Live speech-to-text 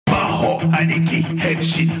Maho Aniki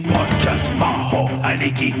Henshin Podcast. Maho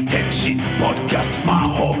Aniki Henshin Podcast.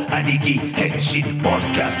 Maho Aniki Henshin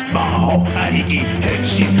Podcast. Maho Aniki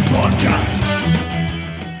Henshin Podcast.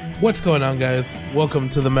 What's going on, guys? Welcome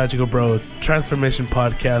to the Magical Bro Transformation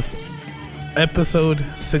Podcast, episode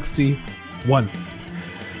 61,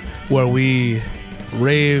 where we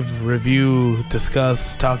rave, review,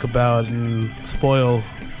 discuss, talk about, and spoil,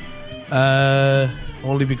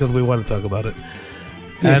 only because we want to talk about it.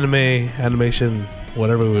 Anime, animation,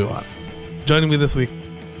 whatever we want. Joining me this week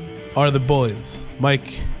are the boys,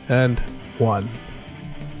 Mike and Juan.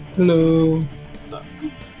 Hello.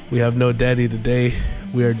 We have no daddy today.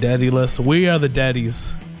 We are daddyless. We are the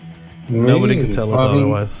daddies. Nobody can tell us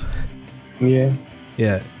otherwise.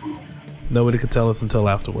 Yeah. Nobody could tell us until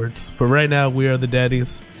afterwards. But right now, we are the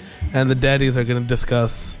daddies. And the daddies are going to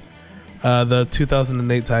discuss the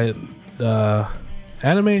 2008 anime,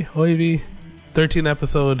 OAV,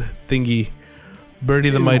 13-episode thingy, Birdie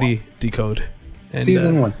the Mighty Decode. And,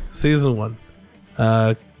 Season 1. Season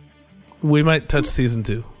 1. We might touch Season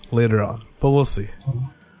 2 later on. But we'll see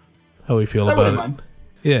how we feel about it.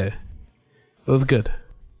 Yeah. It was good.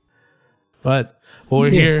 But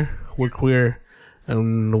we're here. We're queer.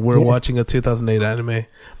 And we're watching a 2008 anime.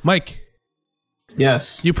 Mike.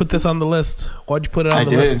 Yes. You put this on the list. Why'd you put it on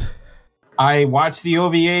the list? I watched the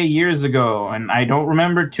OVA years ago, and I didn't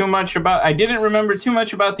remember too much about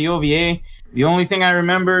the OVA. The only thing I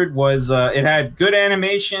remembered was it had good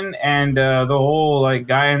animation and the whole like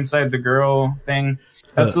guy inside the girl thing.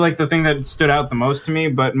 That's like the thing that stood out the most to me,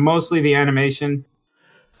 but mostly the animation.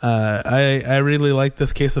 I really like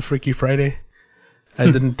this case of Freaky Friday. I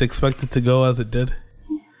didn't expect it to go as it did,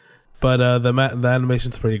 but the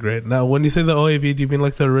animation's pretty great. Now, when you say the OAV, do you mean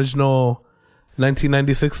like the original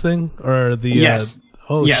 1996 thing, or the? Yes.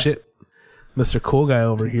 Yes. Shit, Mr. Cool Guy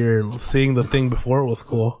over here seeing the thing before it was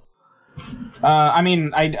cool. I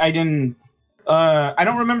mean, I didn't. I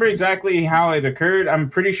don't remember exactly how it occurred. I'm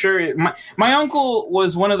pretty sure my uncle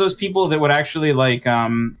was one of those people that would actually like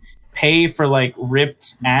pay for like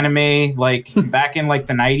ripped anime like back in like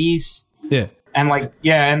the 90s. Yeah. And like,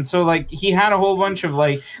 yeah, and so like he had a whole bunch of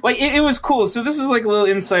like it was cool. So this is like a little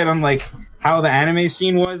insight on like how the anime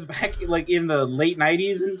scene was back like in the late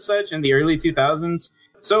 90s and such, and the early 2000s.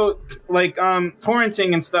 So like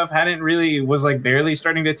torrenting and stuff was like barely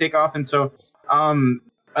starting to take off, and so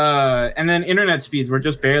and then internet speeds were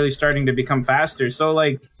just barely starting to become faster. So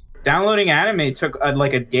like downloading anime took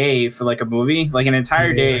like a day for like a movie, like an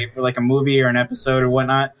entire day for like a movie or an episode or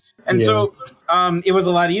whatnot. And so it was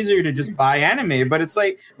a lot easier to just buy anime. But it's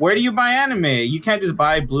like, where do you buy anime? You can't just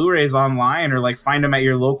buy Blu-rays online or like find them at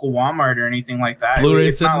your local Walmart or anything like that.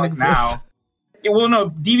 Blu-rays didn't exist. Now. Well,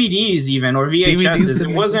 no, DVDs even, or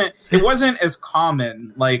VHSs. It wasn't as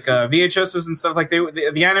common. Like VHSs and stuff, like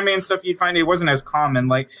the anime and stuff you'd find, it wasn't as common.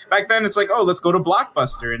 Like back then, it's like, oh, let's go to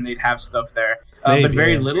Blockbuster, and they'd have stuff there. But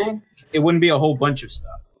very little. It wouldn't be a whole bunch of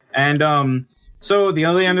stuff. And so the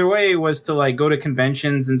only other way was to like go to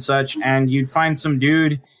conventions and such, and you'd find some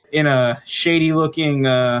dude in a shady looking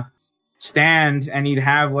stand, and he'd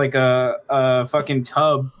have like a fucking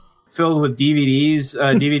tub filled with DVDs,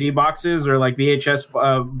 DVD boxes, or like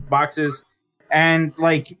VHS boxes. And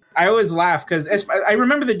like I always laugh because I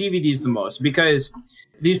remember the DVDs the most, because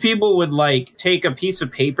these people would like take a piece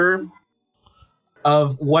of paper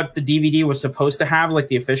of what the DVD was supposed to have, like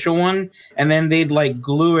the official one, and then they'd like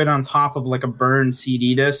glue it on top of like a burned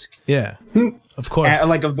CD disc. Yeah, of course.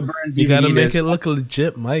 Like of the burned DVD you gotta make disc. it look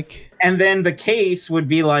legit, Mike. And then the case would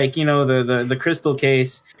be like, you know, the crystal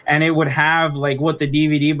case, and it would have like what the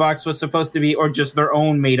DVD box was supposed to be, or just their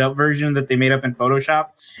own made up version that they made up in Photoshop.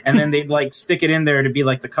 And then they'd like stick it in there to be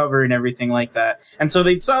like the cover and everything like that. And so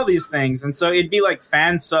they'd sell these things. And so it'd be like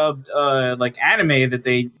fan subbed like anime that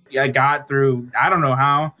they got through, I don't know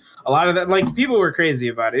how. A lot of that, like people were crazy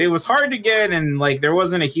about it. It was hard to get, and like there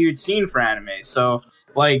wasn't a huge scene for anime. So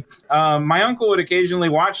like my uncle would occasionally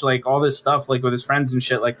watch like all this stuff like with his friends and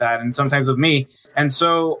shit like that, and sometimes with me. And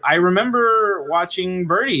so I remember watching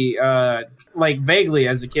Birdie like vaguely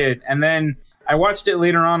as a kid, and then I watched it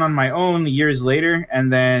later on my own years later,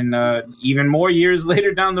 and then even more years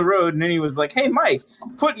later down the road. And then he was like, "Hey Mike,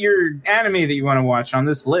 put your anime that you want to watch on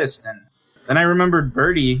this list." And then I remembered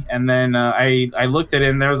Birdie, and then I looked at it,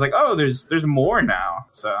 and I was like, "Oh, there's more now."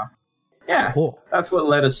 So yeah, cool. That's what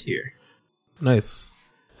led us here. Nice.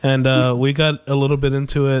 And we got a little bit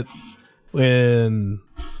into it in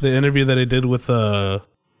the interview that I did with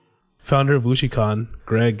founder of WushiCon,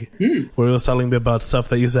 Greg, where he was telling me about stuff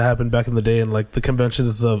that used to happen back in the day, and like the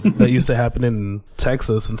conventions that used to happen in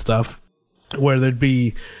Texas and stuff, where there'd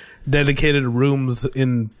be dedicated rooms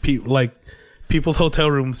in like people's hotel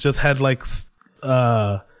rooms just had like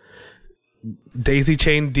daisy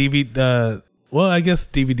chain DVD. Well, I guess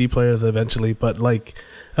DVD players eventually, but like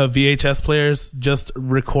VHS players just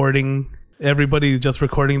recording. Everybody just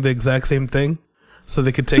recording the exact same thing, so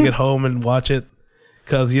they could take it home and watch it.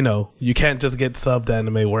 Because you can't just get subbed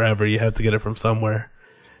anime wherever. You have to get it from somewhere.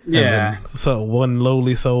 Yeah. So one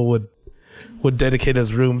lowly soul would dedicate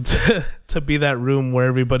his room to be that room where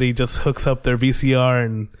everybody just hooks up their VCR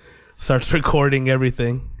and starts recording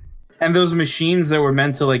everything. And those machines that were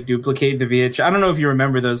meant to like duplicate the VHS. I don't know if you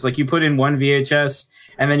remember those. Like you put in one VHS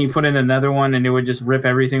and then you put in another one and it would just rip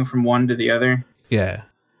everything from one to the other. Yeah.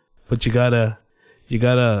 But you gotta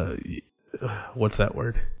what's that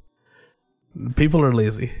word? People are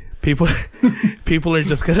lazy. People are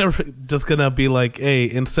just gonna be like,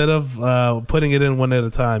 hey, instead of putting it in one at a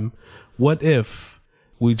time, what if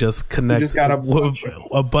we just connect a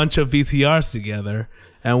bunch of VCRs together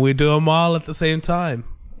and we do them all at the same time?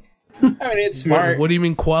 I mean, it's smart. What do you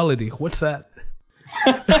mean quality? What's that?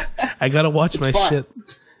 I gotta watch my fun. shit.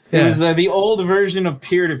 Yeah. It was the old version of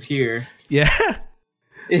peer-to-peer. Yeah.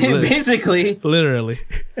 Basically. Literally.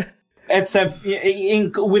 Except you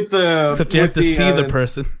have to see the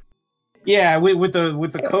person. Yeah, with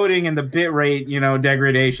the coding and the bit rate,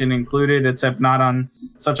 degradation included, except not on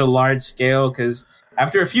such a large scale. Because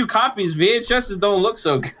after a few copies, VHSs don't look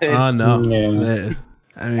so good. Oh no! Yeah.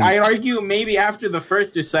 I argue maybe after the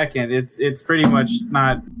first or second, it's pretty much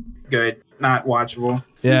not good, not watchable.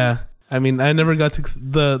 Yeah, I mean, I never got to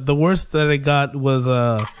the worst that I got was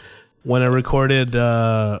when I recorded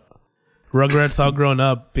Rugrats All Grown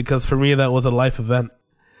Up, because for me that was a life event.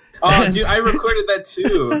 Oh, dude, I recorded that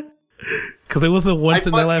too. Because it was a once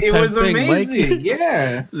in a lifetime thing. It was amazing. Like,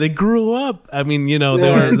 yeah, they grew up. I mean,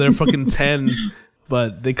 they're fucking 10,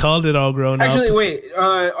 but they called it All Grown Up. Actually, wait.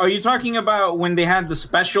 Are you talking about when they had the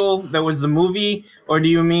special that was the movie, or do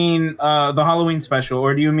you mean the Halloween special,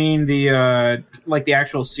 or do you mean the the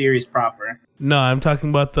actual series proper? No, I'm talking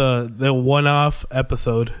about the one-off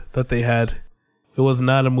episode that they had. It was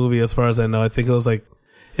not a movie, as far as I know. I think it was it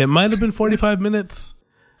might have been 45 minutes.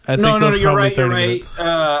 I think it was probably 30 minutes.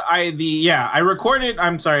 I recorded.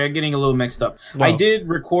 I'm sorry, I'm getting a little mixed up. Wow. I did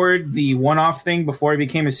record the one-off thing before it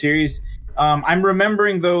became a series. I'm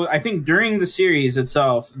remembering though. I think during the series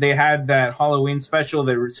itself, they had that Halloween special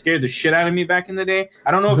that scared the shit out of me back in the day.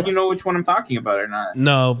 I don't know if you know which one I'm talking about or not.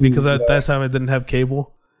 No, because at that time I didn't have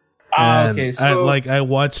cable. Okay, so I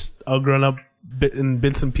watched All Grown Up in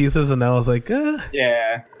bits and pieces, and I was like,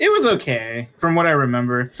 yeah, it was okay from what I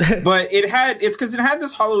remember. But it's because it had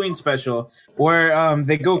this Halloween special where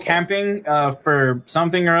they go camping for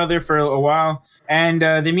something or other for a while, and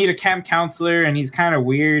they meet a camp counselor, and he's kind of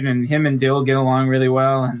weird, and him and Dill get along really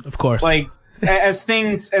well, and of course, as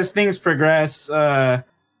things progress,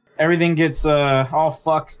 everything gets all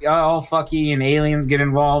fucky, and aliens get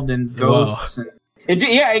involved, and ghosts. Whoa. And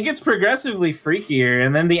it gets progressively freakier,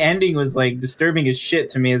 and then the ending was disturbing as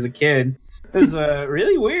shit to me as a kid. It was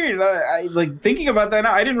really weird. I thinking about that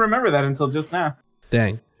now. I didn't remember that until just now.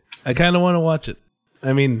 Dang, I kind of want to watch it.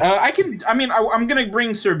 I mean, I'm gonna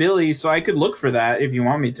bring Sir Billy, so I could look for that if you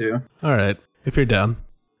want me to. All right, if you're down.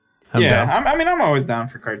 I'm down. I'm always down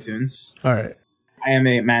for cartoons. All right. I am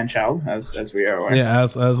a man-child, as we are. Yeah,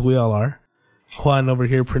 as we all are. Juan over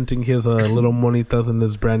here printing his little monitas in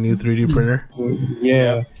this brand new 3D printer.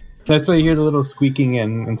 Yeah. That's why you hear the little squeaking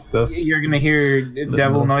and stuff. You're going to hear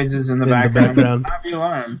devil noises in the background. Not be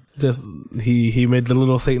alarmed. Just, he made the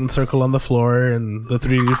little Satan circle on the floor, and the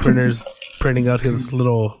 3D printer's printing out his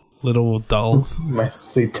little dolls. My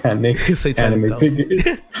satanic anime dolls.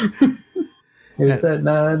 figures. It's at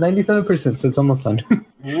 97%, so it's almost done. Ooh,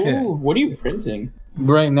 yeah. What are you printing?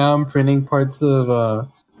 Right now I'm printing parts of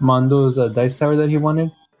Mondo's dice tower that he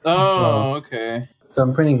wanted. Oh, okay. So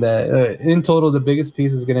I'm printing that. In total, the biggest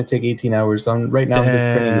piece is going to take 18 hours. So I'm just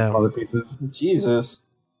printing the smaller pieces. Jesus.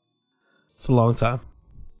 It's a long time.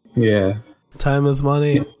 Yeah. Time is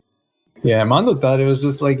money. Yeah, Mondo thought it was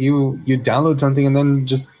just like you download something and then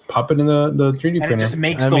just pop it in the 3D printer. And it just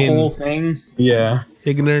makes the whole thing. Yeah.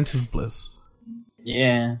 Ignorance is bliss.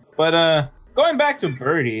 Yeah. But going back to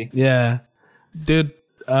Birdie. Yeah. Dude,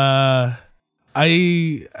 I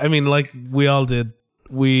mean, like we all did.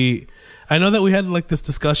 I know that we had this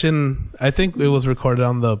discussion. I think it was recorded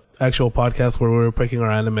on the actual podcast where we were picking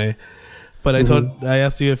our anime. But I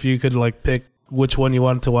asked you if you could pick which one you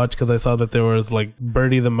wanted to watch, because I saw that there was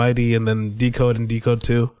Birdie the Mighty and then Decode and Decode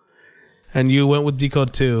 2. And you went with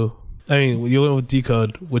Decode 2. I mean, you went with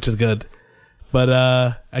Decode, which is good. But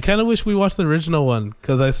I kind of wish we watched the original one,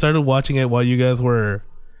 because I started watching it while you guys were,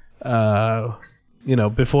 before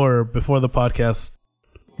the podcast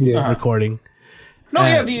recording. No,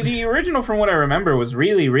 yeah, the original, from what I remember, was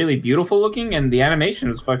really, really beautiful looking, and the animation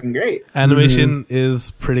was fucking great. Animation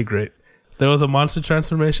is pretty great. There was a monster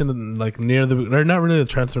transformation, like near or not really a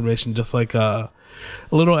transformation, just like a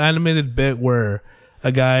little animated bit where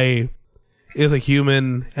a guy is a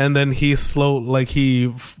human, and then he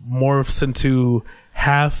morphs into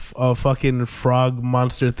half a fucking frog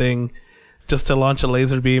monster thing just to launch a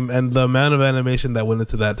laser beam, and the amount of animation that went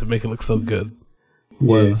into that to make it look so good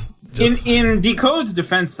was just... In Decode's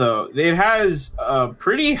defense, though, it has a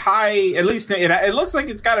pretty high, at least it looks like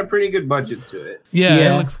it's got a pretty good budget to it.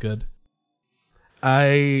 Yeah. It looks good.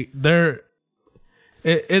 It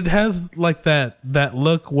has like that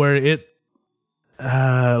look where it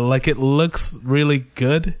it looks really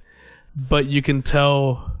good, but you can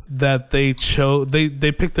tell that they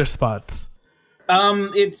picked their spots.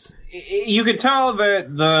 You could tell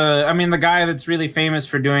that the guy that's really famous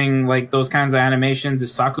for doing like those kinds of animations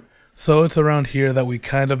is Saku. So it's around here that we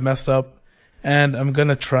kind of messed up, and I'm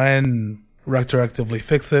gonna try and retroactively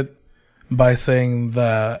fix it by saying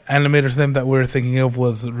the animator's name that we were thinking of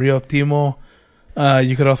was Ryotimo.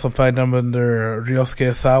 You could also find him under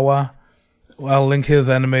Ryosuke Sawa. I'll link his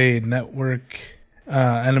Anime Network,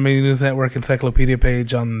 Anime News Network encyclopedia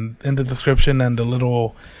page in the description, and a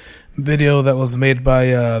little video that was made by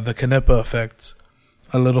the Canepa Effect,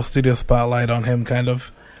 a little studio spotlight on him, kind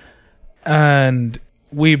of. And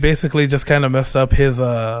we basically just kind of messed up his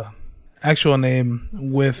actual name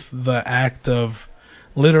with the act of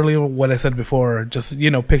literally what I said before, just,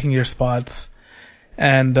 picking your spots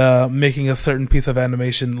and making a certain piece of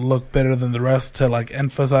animation look better than the rest to like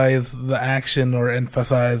emphasize the action or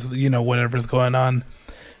emphasize, whatever's going on,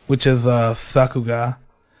 which is Sakuga.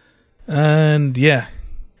 And yeah,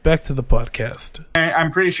 back to the podcast.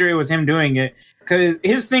 I'm pretty sure it was him doing it, because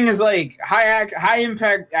his thing is like high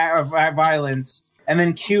impact violence and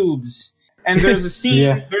then cubes. And there's a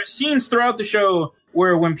scene, there's scenes throughout the show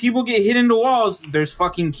where when people get hit into walls, there's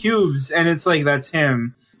fucking cubes, and it's like, that's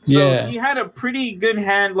him. So he had a pretty good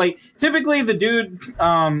hand. Like, typically the dude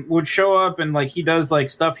would show up and like he does like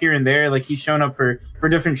stuff here and there. Like, he's shown up for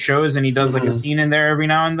different shows, and he does like a scene in there every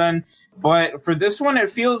now and then. But for this one, it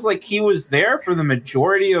feels like he was there for the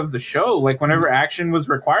majority of the show. Like, whenever action was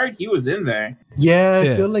required, he was in there. Yeah,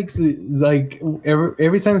 I feel like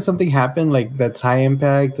every time something happened, like that's high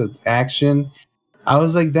impact, that's action, I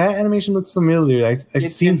was like, that animation looks familiar. I've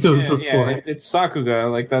seen those before. Yeah, it's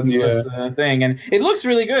Sakuga. Like, that's the thing. And it looks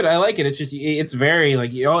really good. I like it. It's just, it's very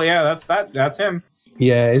like, oh yeah, that's him.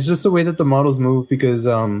 Yeah, it's just the way that the models move, because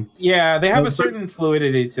they have a certain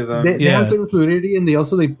fluidity to them. They have a certain fluidity, and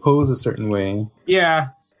they pose a certain way. Yeah,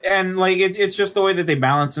 and like it's just the way that they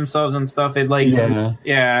balance themselves and stuff. It like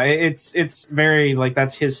it's very like,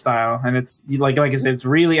 that's his style, and it's like I said, it's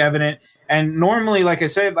really evident. And normally, like I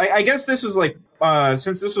said, I guess this was like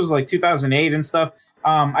since this was like 2008 and stuff.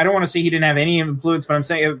 I don't want to say he didn't have any influence, but I'm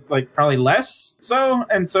saying like probably less so.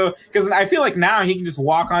 And so, because I feel like now he can just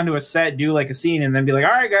walk onto a set, do like a scene, and then be like, all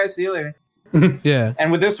right, guys, see you later. Yeah.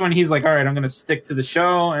 And with this one, he's like, all right, I'm going to stick to the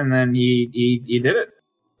show. And then he did it.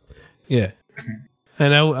 Yeah.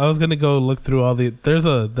 And I was going to go look through all there's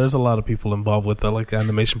a lot of people involved with the like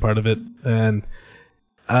animation part of it. And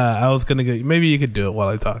I was going to go, maybe you could do it while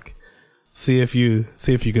I talk. See if you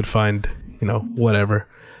could find, whatever.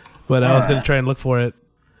 But I was going to try and look for it.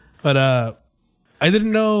 But I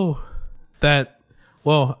didn't know that.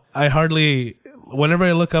 Well, whenever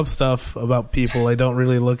I look up stuff about people, I don't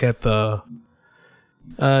really look at the,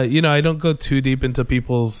 I don't go too deep into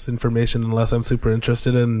people's information unless I'm super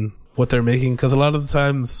interested in what they're making. Because a lot of the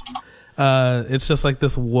times, it's just like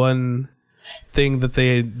this one thing that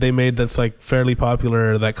they made that's like fairly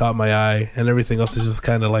popular that caught my eye, and everything else is just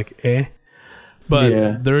kind of like, eh.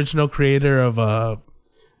 But the original creator of,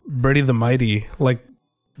 Birdie the Mighty, like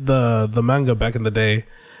the manga back in the day,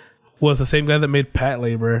 was the same guy that made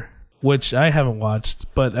Patlabor, which I haven't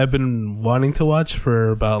watched, but I've been wanting to watch for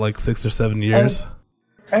about like 6 or 7 years.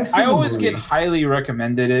 I always get highly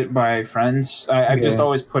recommended it by friends. I've just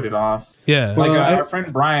always put it off. Yeah. Like our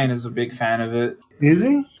friend Brian is a big fan of it. Is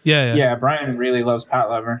he? Yeah. Yeah, Brian really loves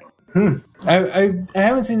Patlabor. I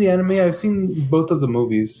haven't seen the anime. I've seen both of the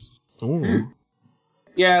movies. Ooh.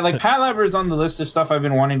 Yeah, like Patlabor is on the list of stuff I've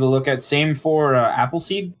been wanting to look at. Same for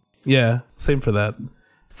Appleseed. Yeah, same for that.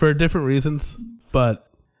 For different reasons,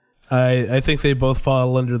 but I think they both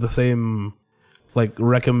fall under the same like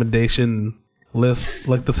recommendation list.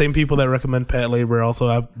 Like the same people that recommend Patlabor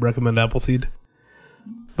also recommend Appleseed.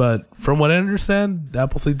 But from what I understand,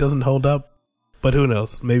 Appleseed doesn't hold up. But who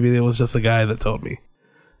knows? Maybe it was just a guy that told me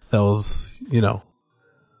that was,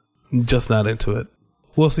 just not into it.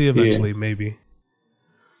 We'll see eventually, maybe.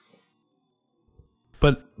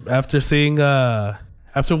 But after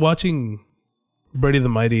watching Brady the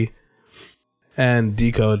Mighty and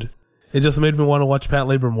Decode, it just made me want to watch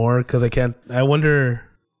Patlabor more because I wonder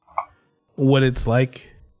what it's like.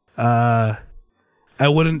 I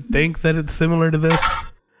wouldn't think that it's similar to this,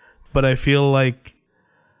 but I feel like,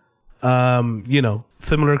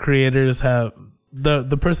 similar creators have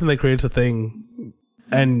the person that creates a thing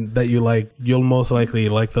and that you like, you'll most likely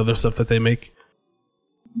like the other stuff that they make.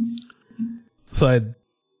 So I'd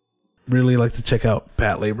really like to check out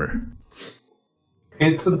Patlabor.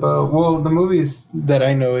 It's about, the movies that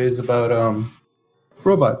I know is about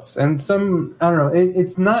robots and some, I don't know,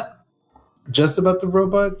 it's not just about the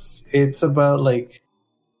robots. It's about like,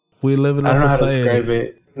 we live in a society. I don't know how to describe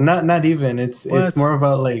it. Not even. It's more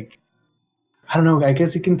about like, I don't know. I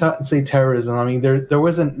guess you can say terrorism. I mean, there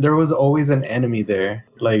was always an enemy there.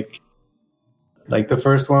 Like the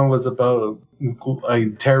first one was about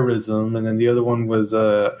terrorism, and then the other one was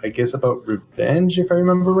I guess about revenge, if I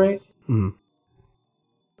remember right. Mm.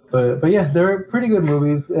 But yeah, they're pretty good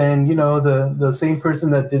movies, and the same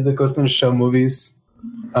person that did the Ghost in the Shell movies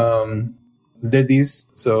did these,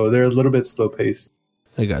 so they're a little bit slow paced.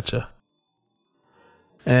 I gotcha.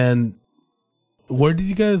 And where did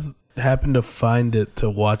you guys happen to find it to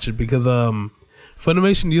watch it? Because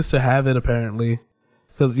Funimation used to have it apparently,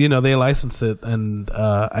 because they licensed it, and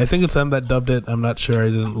I think it's them that dubbed it. I'm not sure. I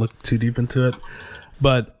didn't look too deep into it,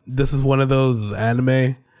 but this is one of those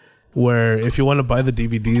anime where if you want to buy the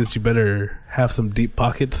DVDs, you better have some deep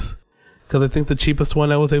pockets. Because I think the cheapest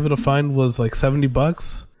one I was able to find was like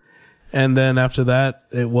 $70, and then after that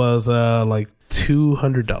it was like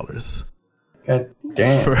 $200. God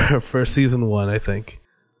damn. For season 1, I think.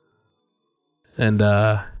 And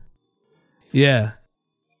yeah,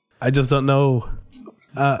 I just don't know.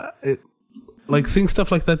 Seeing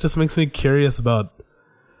stuff like that just makes me curious about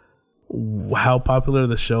how popular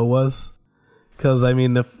the show was. Because I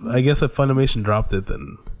mean, if Funimation dropped it,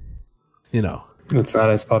 then it's not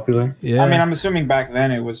as popular. Yeah, I mean, I'm assuming back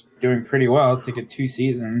then it was doing pretty well to get 2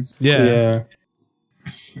 seasons. Yeah.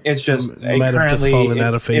 It's just might have just fallen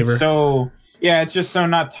out of favor. It's just so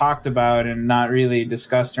not talked about and not really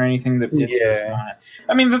discussed or anything that it's just not.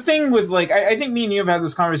 I mean, the thing with I think me and you have had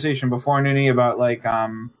this conversation before, Nuni, about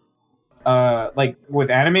with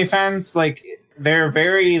anime fans, they're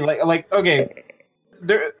very okay.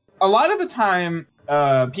 They're a lot of the time,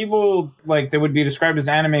 people they would be described as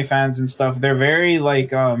anime fans and stuff. They're very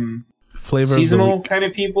flavor seasonal kind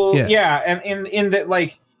of people. Yeah, and in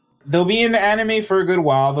that they'll be into anime for a good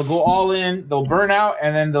while. They'll go all in. They'll burn out,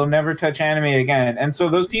 and then they'll never touch anime again. And so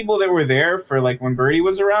those people that were there for when Birdie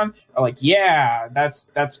was around are like, yeah,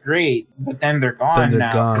 that's great. But then they're gone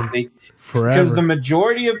now because the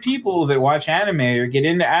majority of people that watch anime or get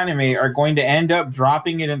into anime are going to end up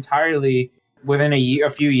dropping it entirely within a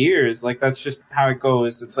few years. That's just how it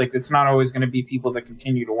goes. It's it's not always going to be people that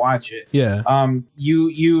continue to watch it. Yeah. The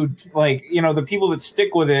people that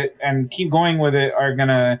stick with it and keep going with it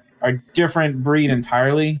are different breed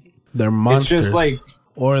entirely. They're monsters. It's just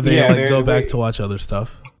or they go back to watch other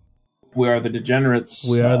stuff. We are the degenerates.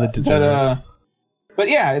 We are the degenerates. But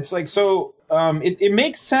yeah, it's so it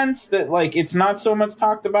makes sense that it's not so much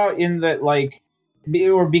talked about in that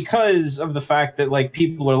or because of the fact that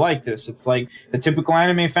people are like this. It's the typical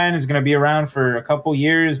anime fan is going to be around for a couple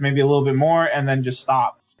years, maybe a little bit more, and then just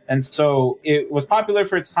stop. And so it was popular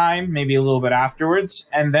for its time, maybe a little bit afterwards,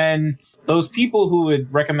 and then those people who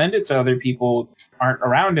would recommend it to other people aren't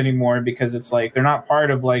around anymore because it's they're not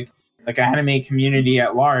part of an anime community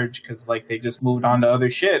at large because they just moved on to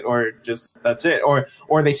other shit, or just that's it, or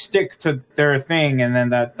they stick to their thing and then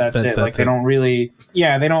that's it. They don't really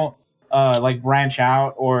they don't branch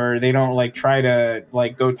out, or they don't try to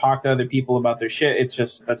go talk to other people about their shit. It's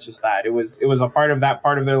just that's just that. It was a part of that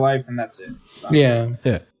part of their life, and that's it. So.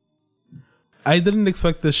 Yeah. I didn't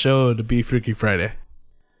expect this show to be Freaky Friday,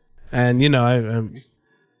 and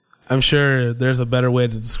I'm sure there's a better way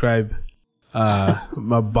to describe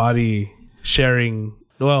my body sharing.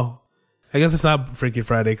 Well, I guess it's not Freaky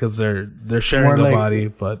Friday because they're sharing a body,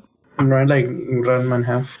 but more like Ranma and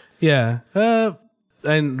half. Yeah.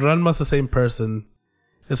 And Ranma's the same person.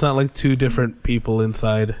 It's not 2 different people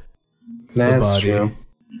inside the body. True.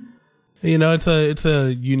 It's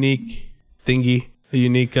a unique thingy, a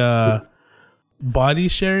unique body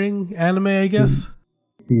sharing anime, I guess.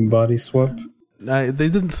 Body swap. They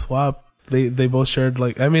didn't swap. They both shared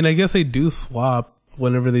I guess they do swap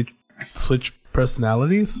whenever they switch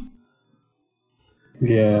personalities.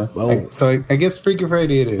 Yeah. Well, I guess Freaky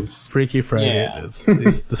Friday it is. Freaky Friday it is.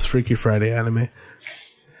 This Freaky Friday anime.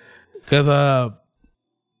 Because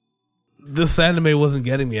this anime wasn't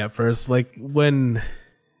getting me at first. When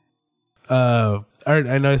I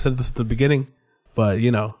know I said this at the beginning, but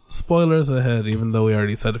spoilers ahead, even though we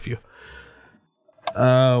already said a few.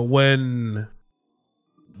 When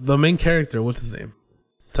the main character, what's his name?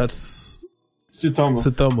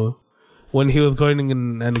 Tsutomu. When he was going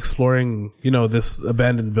and exploring, this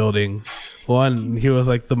abandoned building, he was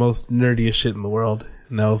like the most nerdiest shit in the world.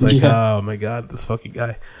 And I was like, oh my god, this fucking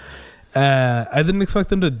guy. I didn't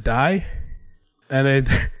expect him to die.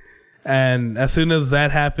 And as soon as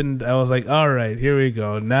that happened, I was like, all right, here we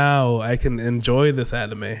go. Now I can enjoy this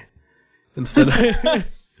anime. Instead of...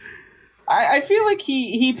 I feel like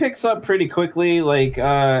he picks up pretty quickly. Like,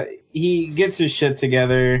 he gets his shit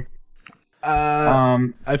together.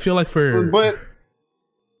 I feel like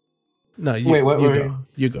no,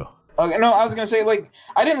 you go. Okay, no, I was gonna say, like,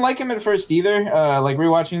 I didn't like him at first either. Like,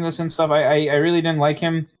 rewatching this and stuff, I really didn't like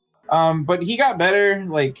him. But he got better.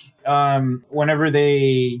 Like, whenever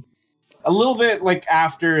a little bit like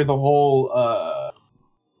after the whole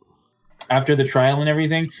after the trial and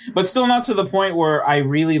everything, but still not to the point where I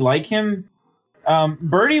really like him.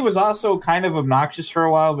 Birdie was also kind of obnoxious for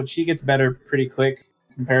a while, but she gets better pretty quick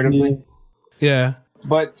comparatively. Yeah.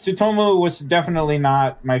 But Tsutomu was definitely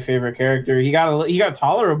not my favorite character. He got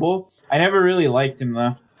tolerable. I never really liked him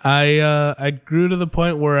though. I grew to the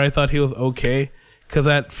point where I thought he was okay, because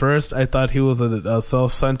at first I thought he was a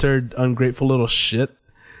self-centered, ungrateful little shit.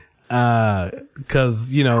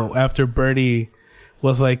 Because after Birdie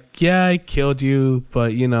was like, yeah, I killed you,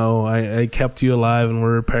 but I kept you alive and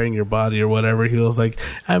we're repairing your body or whatever. He was like,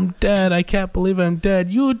 I'm dead. I can't believe I'm dead.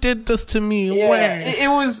 You did this to me. Yeah, it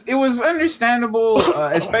was understandable,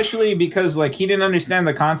 especially because like he didn't understand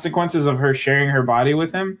the consequences of her sharing her body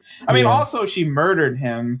with him. I mean, also she murdered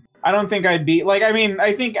him. I don't think I'd be like,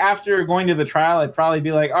 I think after going to the trial, I'd probably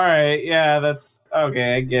be like, all right, yeah, that's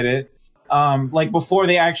okay. I get it. Like before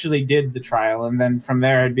they actually did the trial, and then from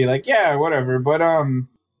there I'd be like, yeah, whatever. But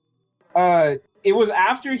it was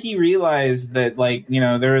after he realized that like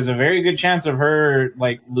there was a very good chance of her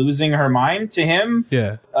like losing her mind to him.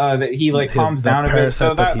 Yeah. That he like calms down a bit.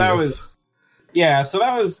 So that was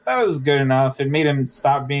good enough. It made him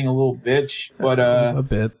stop being a little bitch. But a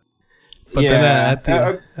bit. But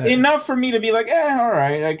then enough for me to be like, all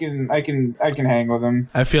right, I can hang with him.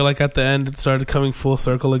 I feel like at the end it started coming full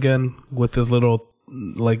circle again with this little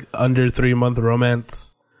like under 3-month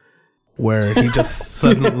romance where he just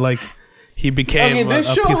suddenly like he became a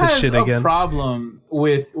piece of shit again. A problem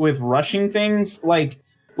with rushing things. Like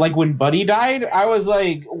when Buddy died, I was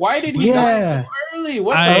like, why did he die so early?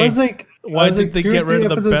 I was like, why did they get rid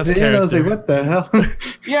of the best character? I was like, what the hell?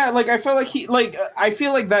 Yeah, like I felt like I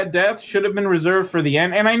feel like that death should have been reserved for the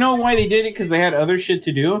end, and I know why they did it because they had other shit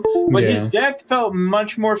to do. But his death felt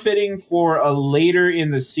much more fitting for a later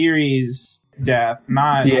in the series death,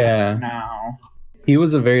 not now. He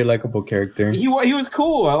was a very likable character. He was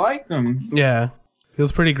cool. I liked him. Yeah, he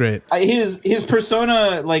was pretty great. His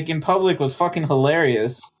persona, like in public, was fucking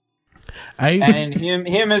hilarious. And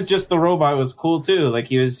him as just the robot was cool too. Like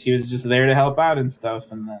he was just there to help out and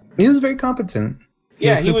stuff. And then he was very competent.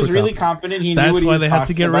 Yeah, he was really competent. He That's knew what why he was they had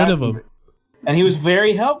to get rid of him. And he was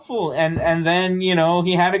very helpful. And then he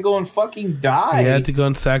had to go and fucking die. He had to go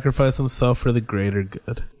and sacrifice himself for the greater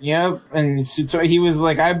good. Yep. And he was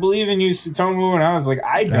like, "I believe in you, Tsutomu," and I was like,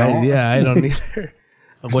 "I don't." I don't either.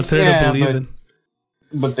 What's there to believe in?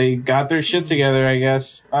 But they got their shit together, I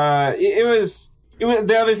guess. It was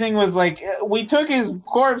the other thing was like, we took his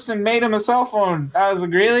corpse and made him a cell phone. I was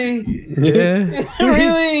like, really? Yeah.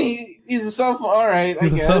 Really? He's a cell phone. All right.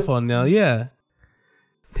 He's a cell phone now. Yeah.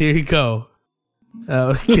 Here you go.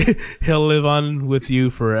 He'll live on with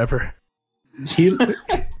you forever.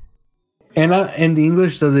 And in the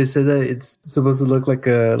English, so they said that it's supposed to look like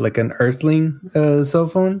an Earthling cell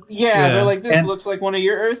phone. Yeah, they're like, this looks like one of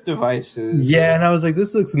your Earth devices. Yeah, and I was like,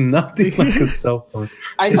 this looks nothing like a cell phone.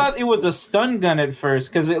 I thought it was a stun gun at first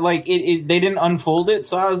because they didn't unfold it,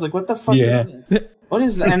 so I was like, what the fuck is that? What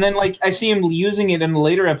is that? And then like I see him using it in a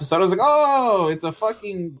later episode. I was like, oh, it's a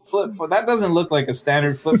fucking flip phone. That doesn't look like a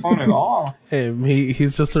standard flip phone at all. Hey,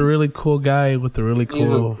 he's just a really cool guy with a really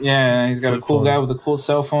cool. He's got a cool guy with a cool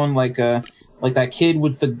cell phone, like that kid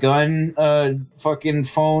with the gun, fucking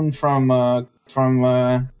phone from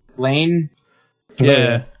Lane.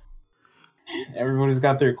 Yeah. Everybody's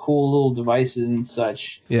got their cool little devices and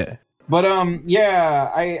such. Yeah. But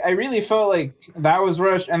I really felt like that was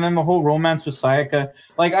rushed, and then the whole romance with Sayaka.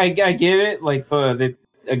 Like I get it, like the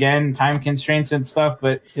again time constraints and stuff,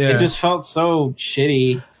 but it just felt so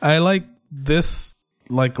shitty. I like this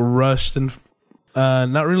like rushed and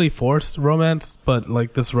not really forced romance, but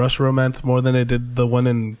like this rush romance more than I did the one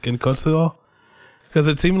in Genkotsuo, because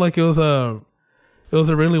it seemed like it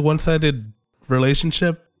a really one-sided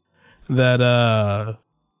relationship that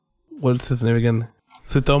what's his name again?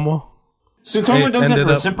 Tsutomu doesn't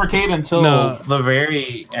reciprocate until the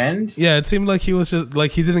very end. Yeah, it seemed like he was just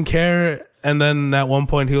like he didn't care, and then at one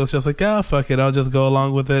point he was just like, fuck it, I'll just go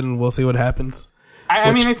along with it and we'll see what happens.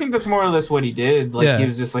 I mean, I think that's more or less what he did. Like he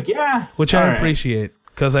was just like, which I appreciate,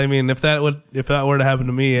 because I mean, if that were to happen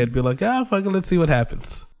to me, I'd be like, fuck it, let's see what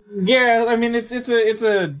happens. Yeah, I mean, it's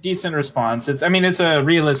a decent response. It's a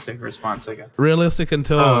realistic response, I guess. Realistic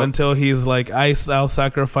until he's like, I'll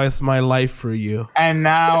sacrifice my life for you, and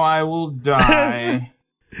now I will die.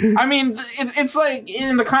 I mean, it's like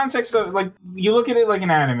in the context of like you look at it like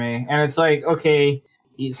an anime, and it's like, okay,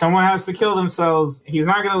 someone has to kill themselves. He's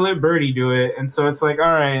not gonna let Birdie do it, and so it's like,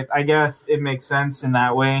 all right, I guess it makes sense in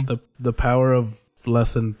that way. The power of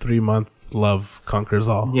less than 3-month love conquers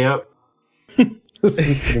all. Yep.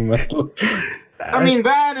 I mean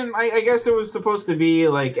that, and I guess it was supposed to be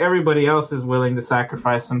like everybody else is willing to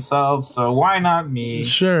sacrifice themselves, so why not me?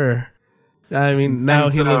 Sure. I mean, now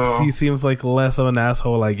he seems like less of an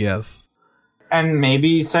asshole, I guess. And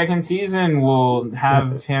maybe second season will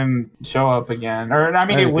have him show up again, or I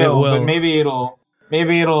mean, it will. But maybe he'll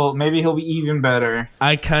be even better.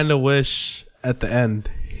 I kind of wish at the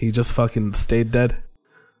end he just fucking stayed dead.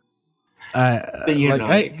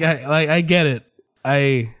 I get it.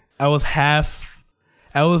 I was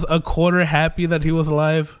a quarter happy that he was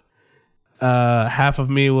alive. Half of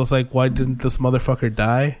me was like, why didn't this motherfucker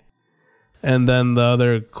die? And then the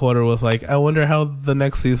other quarter was like, I wonder how the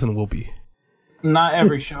next season will be. Not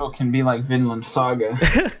every show can be like Vinland Saga,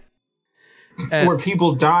 where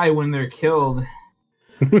people die when they're killed.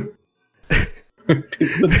 By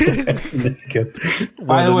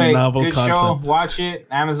the way, good show. Watch it.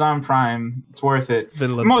 Amazon Prime. It's worth it.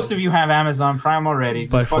 Most of you have Amazon Prime already.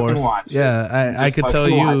 Just fucking watch it. Yeah, I could tell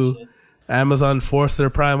you, Amazon forced their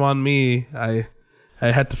Prime on me. I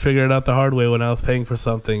had to figure it out the hard way when I was paying for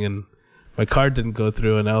something, and my card didn't go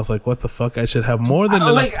through, and I was like, what the fuck? I should have more than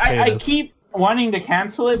enough to pay this. I keep wanting to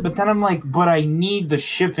cancel it, but then I'm like, but I need the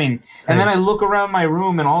shipping. And then I look around my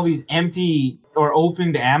room and all these empty or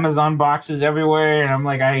opened Amazon boxes everywhere, and I'm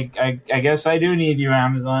like, I guess I do need you,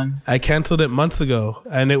 Amazon. I canceled it months ago,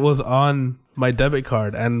 and it was on my debit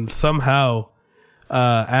card, and somehow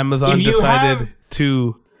Amazon decided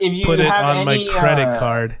to put it on my credit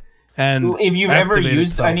card. And if you've ever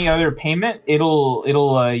used any other payment, it'll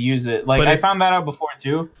use it. Like I found that out before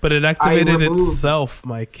too. But it activated itself,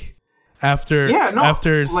 Mike.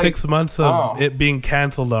 After 6 months of it being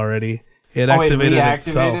canceled already, it activated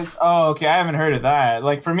itself. Oh, okay. I haven't heard of that.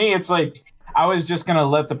 Like for me, it's like I was just gonna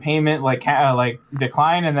let the payment like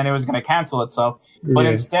decline, and then it was gonna cancel itself. But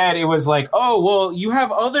instead, it was like, oh well, you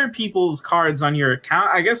have other people's cards on your account.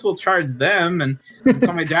 I guess we'll charge them. And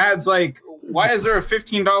so my dad's like, why is there a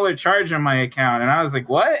 $15 charge on my account? And I was like,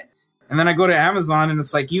 what? And then I go to Amazon, and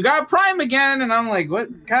it's like, you got Prime again. And I'm like,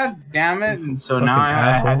 what? God damn it. And so now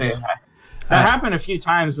that happened a few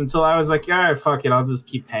times until I was like, all right, fuck it. I'll just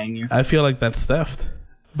keep paying you. I feel like that's theft.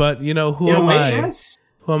 But, you know, who am I? Yes.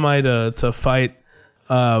 Who am I to fight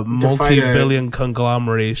multi-billion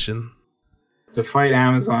conglomeration? To fight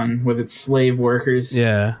Amazon with its slave workers.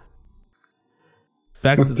 Yeah.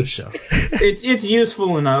 Back to the show. It's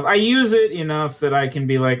useful enough. I use it enough that I can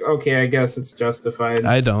be like, okay, I guess it's justified.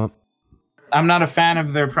 I don't. I'm not a fan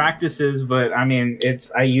of their practices, but I mean,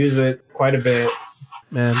 I use it quite a bit.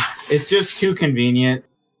 Man, it's just too convenient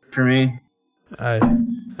for me.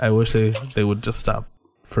 I wish they would just stop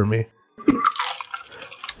for me.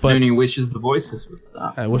 But Mooney wishes the voices would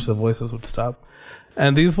stop. I wish the voices would stop.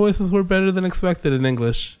 And these voices were better than expected in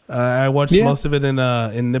English. I watched most of it in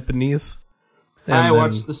Nipponese. I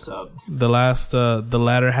watched the sub. The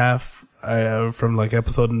latter half, from like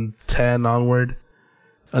episode 10 onward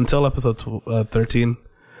until episode 13,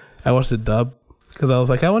 I watched it dub because I was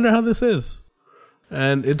like, I wonder how this is.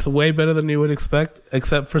 And it's way better than you would expect,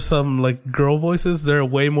 except for some like girl voices. They're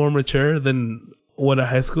way more mature than what a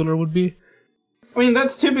high schooler would be. I mean,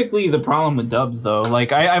 that's typically the problem with dubs, though.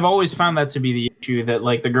 Like, I've always found that to be the issue, that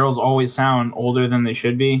like the girls always sound older than they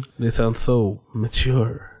should be. They sound so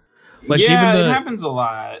mature. Like, yeah, it happens a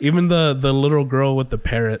lot. Even the little girl with the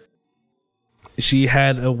parrot, she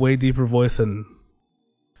had a way deeper voice than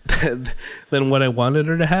what I wanted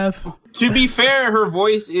her to have. To be fair, her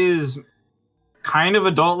voice is kind of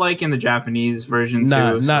adult-like in the Japanese version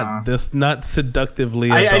too. Not seductively.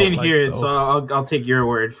 I didn't hear it, so I'll take your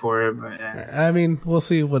word for it. But I mean, we'll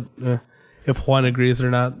see what if Juan agrees or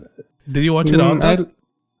not. Did you watch it all dub?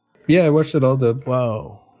 Yeah, I watched it all dub.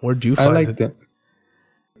 Wow, where'd you find it? I liked it.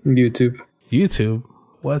 YouTube. YouTube?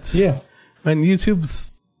 What? Yeah. Man,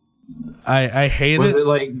 YouTube's I hate Was it. it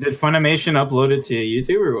like, did Funimation upload it to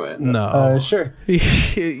YouTube or what? No. Sure.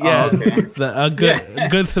 Yeah. Oh, okay.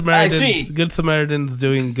 Good Samaritans. I see. Good Samaritans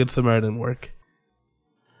doing good Samaritan work.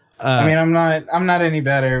 I mean, I'm not any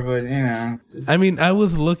better, but you know. I mean, I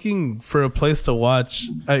was looking for a place to watch.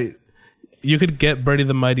 You could get Birdie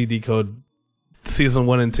the Mighty Decode season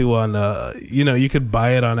 1 and 2 on. You could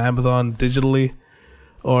buy it on Amazon digitally,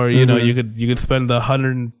 or you know, you could spend the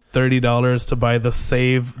 $130 to buy the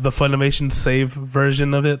Funimation save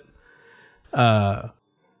version of it. But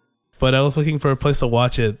I was looking for a place to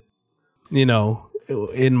watch it, you know,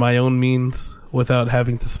 in my own means without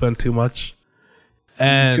having to spend too much.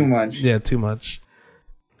 And Too much. Yeah, too much.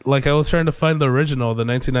 Like, I was trying to find the original, the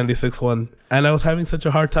 1996 one, and I was having such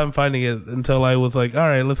a hard time finding it until I was like, all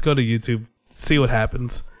right, let's go to YouTube, see what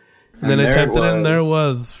happens. And then I typed it in, there it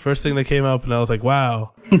was. First thing that came up, and I was like,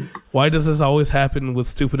 wow, why does this always happen with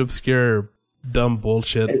stupid, obscure, dumb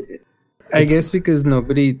bullshit? I guess because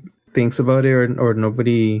nobody thinks about it or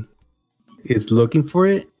nobody is looking for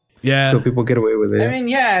it. Yeah. So people get away with it. I mean,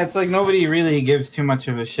 yeah, it's like nobody really gives too much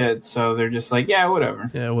of a shit, so they're just like, yeah,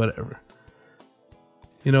 whatever. Yeah, whatever.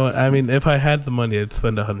 You know what? I mean, if I had the money, I'd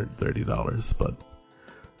spend $130, but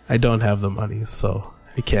I don't have the money, so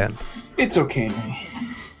I can't. It's okay, man.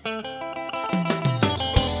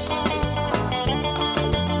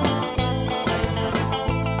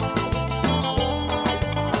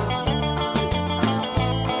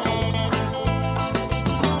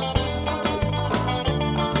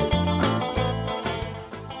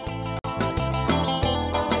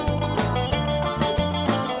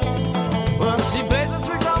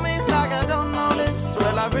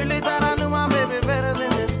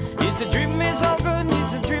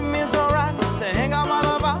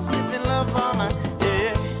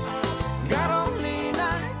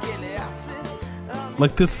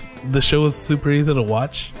 Like the show is super easy to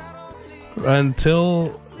watch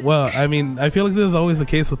until, well, I mean, I feel like this is always the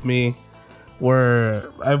case with me, where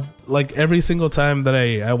I like every single time that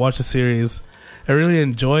I watch a series, I really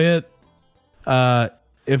enjoy it.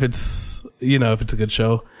 If it's a good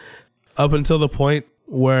show, up until the point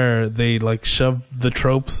where they like shove the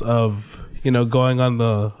tropes of, you know, going on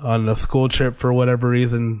a school trip for whatever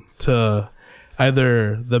reason to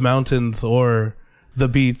either the mountains or the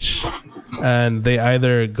beach, and they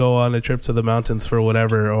either go on a trip to the mountains for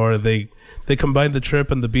whatever, or they combine the trip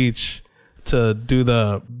and the beach to do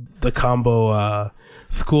the combo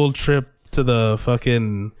school trip to the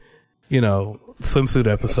fucking, you know, swimsuit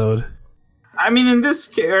episode. I mean, in this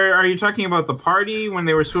case, are you talking about the party when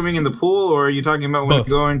they were swimming in the pool, or are you talking about when Both.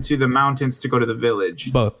 going to the mountains to go to the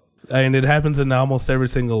village? Both. And it happens in almost every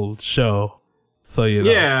single show. So, you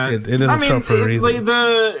know, yeah, it is a trope for a reason. Like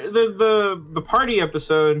the party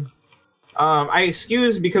episode, I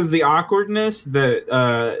excuse because the awkwardness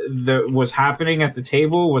that was happening at the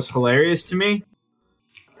table was hilarious to me.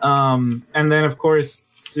 And then of course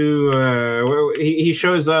Sue, he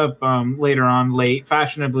shows up later on,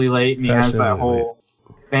 fashionably late, and he has that whole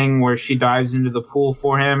thing where she dives into the pool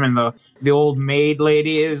for him, and the old maid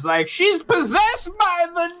lady is like, she's possessed by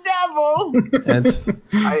the devil.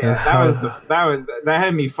 That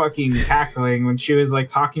had me fucking cackling when she was like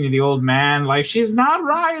talking to the old man, like, she's not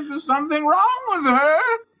right, there's something wrong with her.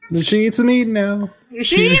 She eats meat now.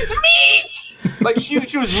 She eats meat. Like she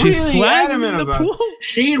was really adamant about it.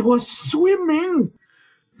 She was swimming.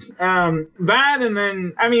 That, and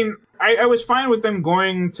then I mean, I was fine with them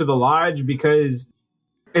going to the lodge because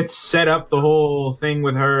it set up the whole thing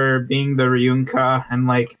with her being the Ryunka, and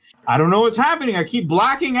like, I don't know what's happening. I keep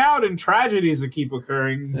blacking out, and tragedies that keep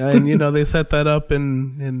occurring. And you know, they set that up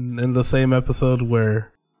in the same episode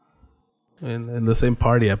where in the same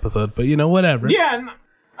party episode. But you know, whatever. Yeah.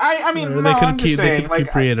 I mean, they could keep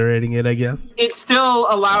reiterating it, I guess. It still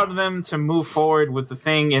allowed them to move forward with the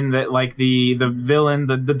thing in that, like, the villain,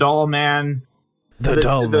 the doll man, the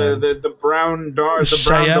the brown doll, the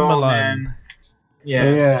brown doll man.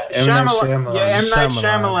 Yeah, M. Night Shyamalan. Yeah, M. Night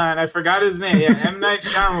Shyamalan. I forgot his name. Yeah, M. Night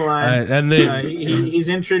Shyamalan. And then he's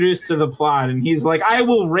introduced to the plot, and he's like, "I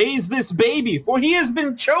will raise this baby, for he has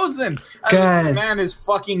been chosen." God, this man is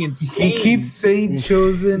fucking insane. He keeps saying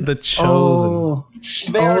 "chosen." The chosen.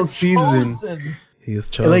 All season. Chosen. He is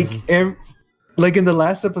chosen. Like in the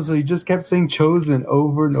last episode, he just kept saying "chosen"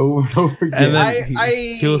 over and over and over again. And then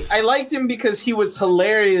I liked him because he was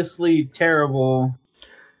hilariously terrible.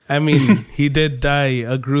 I mean, he did die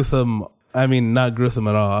a gruesome, I mean, not gruesome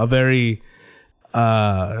at all, a very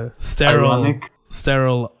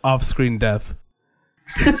sterile off-screen death.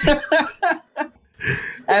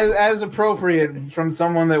 As appropriate from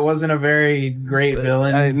someone that wasn't a very great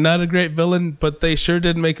villain. Not a great villain, but they sure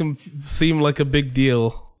did make him seem like a big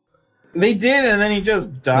deal. They did, and then he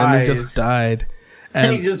just died. And he just died.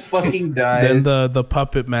 And he just fucking dies. Then the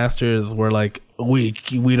puppet masters were like, we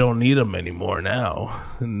don't need him anymore now.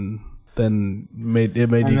 And then it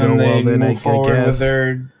made you go, well, then I guess. With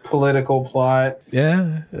their political plot.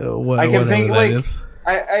 Yeah. I can think, like,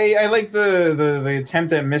 I like the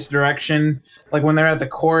attempt at misdirection. Like when they're at the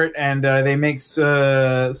court and they make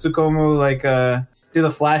Tsukumo, like, do the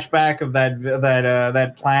flashback of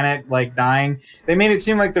that planet like dying. They made it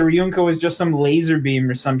seem like the Ryunko was just some laser beam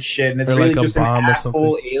or some shit, and it's really like just an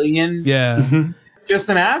asshole alien. Yeah, just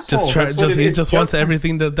an asshole. He just wants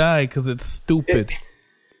everything to die because it's stupid.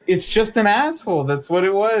 It's just an asshole. That's what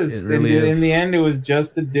it was. It really is. In the end, it was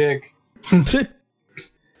just a dick.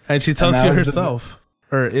 And she tells you herself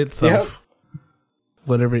or itself,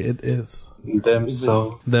 whatever it is.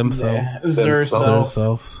 Themselves.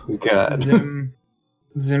 God.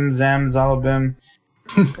 Zim Zam Zalabim.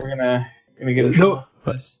 We're gonna get it.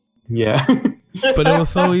 Yeah. But it was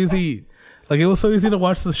so easy. Like, it was so easy to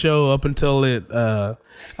watch the show up until they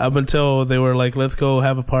were like, let's go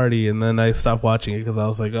have a party, and then I stopped watching it because I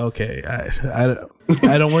was like, okay,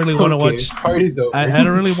 I don't really want to watch. Party's over. I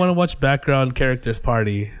don't really want to watch background characters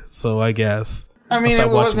party. So I guess. I mean, it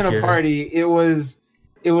wasn't a party. It was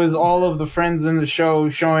all of the friends in the show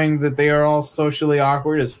showing that they are all socially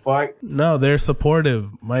awkward as fuck. No, they're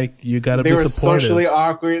supportive, Mike. You gotta be supportive. They were socially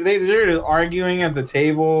awkward. They're just arguing at the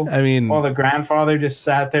table. I mean, while the grandfather just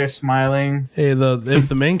sat there smiling. Hey, if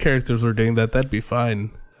the main characters were doing that, that'd be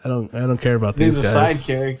fine. I don't care about these guys. These are side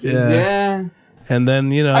characters. Yeah. And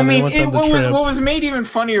then, you know, I mean, what was made even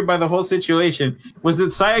funnier by the whole situation was that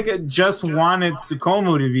Sayaka just wanted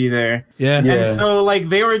Tsukumo to be there. Yeah. And so, like,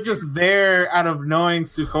 they were just there out of knowing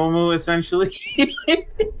Tsukumo, essentially.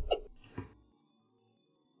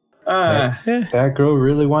 That girl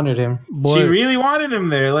really wanted him. She really wanted him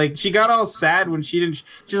there. Like, she got all sad when she didn't.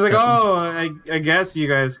 She's like, oh, I guess you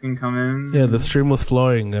guys can come in. Yeah, the stream was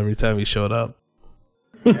flooring every time he showed up.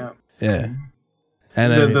 Yeah. Yeah.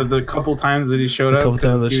 And the couple times that he showed up, he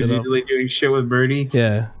was usually doing shit with Birdie.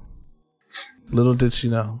 Yeah. Little did she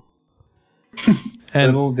know.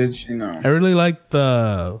 Little did she know. I really liked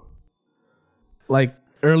like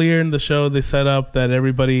earlier in the show, they set up that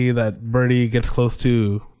everybody that Birdie gets close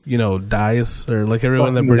to, you know, dies, or like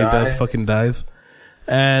everyone that Birdie does fucking dies.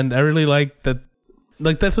 And I really like that.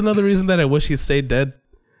 Like, that's another reason that I wish he stayed dead,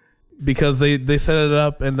 because they set it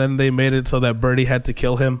up and then they made it so that Birdie had to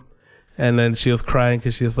kill him. And then she was crying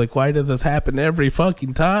because she was like, why does this happen every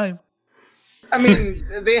fucking time? I mean,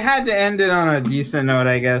 they had to end it on a decent note,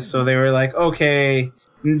 I guess. So they were like, okay,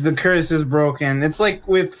 the curse is broken. It's like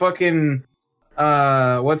with fucking,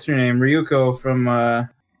 what's her name? Ryuko from,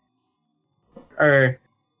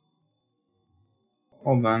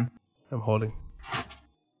 hold on. I'm holding.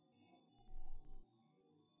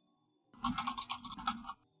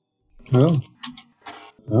 Oh.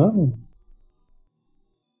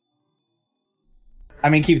 I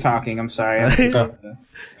mean, keep talking. I'm sorry. I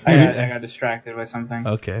got distracted by something.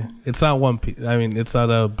 Okay. It's not One Piece. I mean, it's not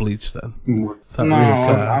a Bleach then. It's not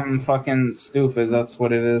I'm fucking stupid. That's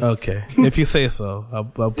what it is. Okay. If you say so,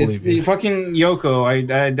 I'll believe you. It's fucking Yoko.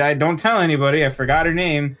 I don't tell anybody. I forgot her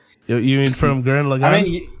name. You mean from Gurren Lagann? I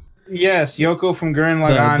mean, yes, Yoko from Gurren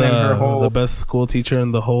Lagann and her whole... The best school teacher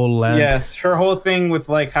in the whole land. Yes, her whole thing with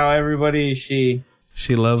like how everybody She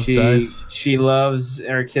dies. She loves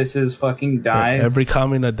or kisses fucking dies. Yeah, every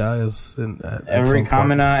Kamina dies. Every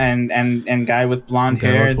Kamina and guy with blonde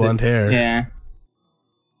hair. Yeah.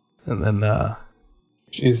 And then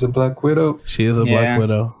she's a Black Widow. She is a Black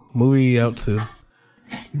Widow. Movie out soon.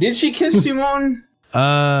 Did she kiss Simone?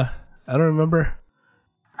 I don't remember.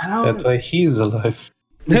 That's why he's alive.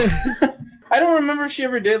 I don't remember if she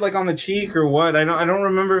ever did, like on the cheek or what. I don't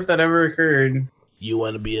remember if that ever occurred. You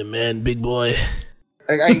want to be a man, big boy?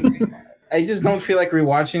 I just don't feel like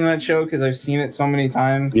rewatching that show because I've seen it so many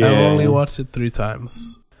times. Yeah. I've only watched it 3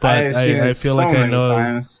 times, but I feel like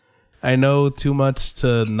I know too much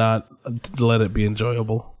to not let it be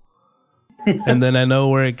enjoyable. And then I know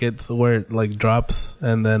where it like drops,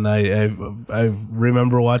 and then I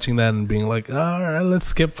remember watching that and being like, all right, let's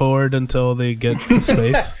skip forward until they get to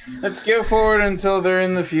space. Let's skip forward until they're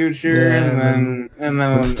in the future, and then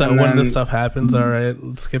when this stuff happens, all right,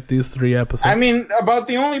 let's skip these 3 episodes. I mean, about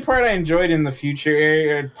the only part I enjoyed in the future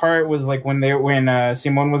area part was like when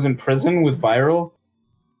Simone was in prison with Viral,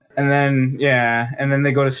 and then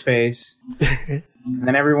they go to space, and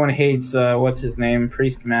then everyone hates what's his name,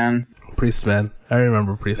 Priest Man. I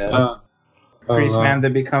remember Priest Man. Priest Man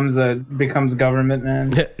that becomes government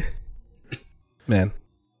man. Man.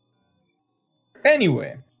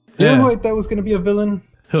 Anyway. You know who I thought was going to be a villain?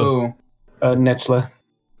 Who? Netchla.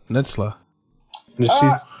 Netzla.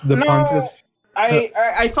 She's the pontiff.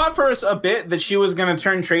 I thought for us a bit that she was gonna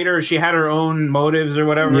turn traitor, or she had her own motives or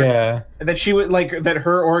whatever. Yeah, that she would like that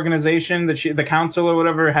her organization, the council or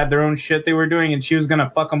whatever, had their own shit they were doing, and she was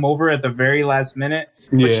gonna fuck them over at the very last minute.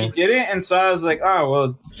 But she didn't, and so I was like, oh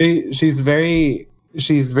well. She's very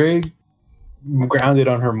grounded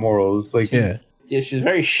on her morals. Like yeah, she's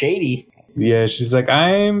very shady. Yeah, she's like,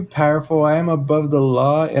 I'm powerful, I am above the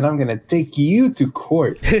law, and I'm gonna take you to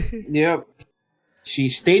court. Yep. She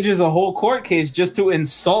stages a whole court case just to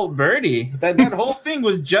insult Birdie. That whole thing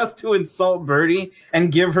was just to insult Birdie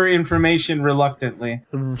and give her information reluctantly.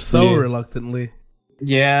 Reluctantly.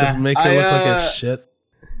 Yeah. Just make her look like a shit.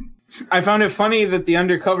 I found it funny that the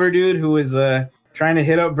undercover dude who was trying to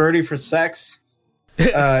hit up Birdie for sex,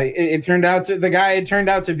 it turned out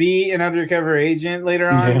to be an undercover agent later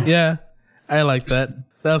on. Yeah. I like that.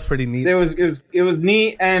 That was pretty neat. It was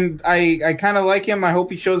neat, and I kind of like him. I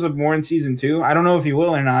hope he shows up more in season 2. I don't know if he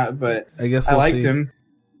will or not, but I guess I liked him.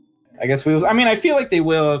 I guess we will. I mean, I feel like they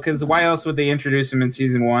will, because why else would they introduce him in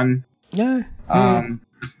season 1? Yeah. I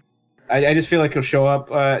just feel like he'll show up.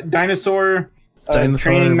 Dinosaur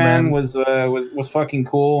Training Man was fucking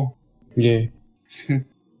cool. Yeah.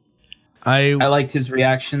 I liked his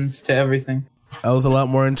reactions to everything. I was a lot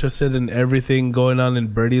more interested in everything going on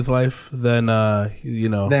in Birdie's life than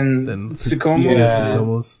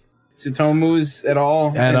Tsutomu's at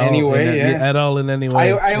all in any way. At all in any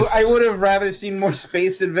way. I would have rather seen more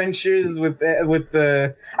space adventures with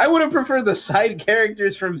the. I would have preferred the side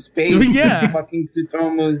characters from space. Yeah, fucking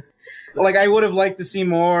Tsutomu's. Like I would have liked to see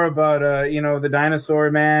more about the dinosaur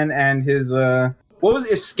man and his what was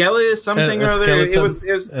it, Skele something or other. It was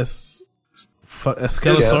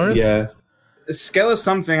Skelesaurus. Yeah. Skele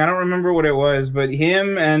something, I don't remember what it was, but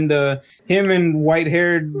him and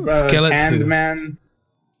white-haired tanned man.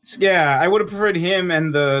 Yeah, I would have preferred him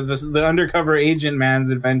and the undercover agent man's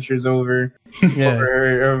adventures over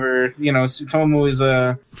Tsutomu's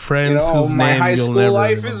friends whose my name high you'll school never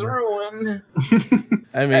life remember. is ruined.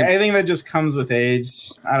 I mean, I think that just comes with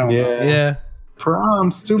age. I don't know. Yeah.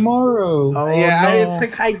 Prom's tomorrow. Oh, yeah, no.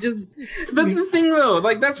 it's like that's the thing though.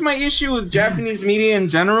 Like that's my issue with Japanese media in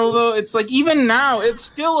general though. It's like even now it's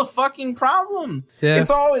still a fucking problem. Yeah. It's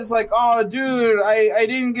always like, oh dude, I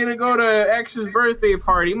didn't get to go to X's birthday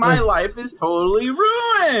party. My life is totally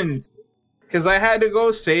ruined. Because I had to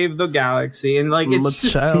go save the galaxy, and like it's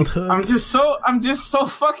just, childhood. I'm just so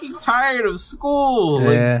fucking tired of school.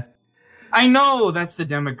 Yeah. Like, I know that's the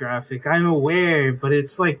demographic. I'm aware, but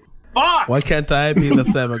it's like, fuck. Why can't I be the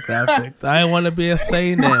demographic? I want to be a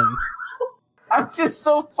seinen. I'm just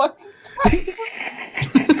so fucking tired.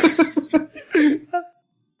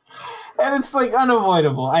 And it's like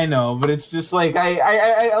unavoidable. I know, but it's just like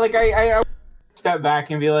I step back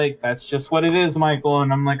and be like, that's just what it is, Michael.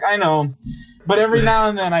 And I'm like, I know, but every now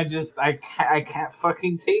and then I can't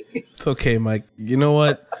fucking take it. It's okay, Mike. You know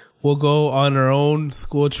what? We'll go on our own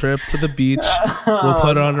school trip to the beach. We'll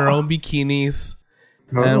put on our own bikinis.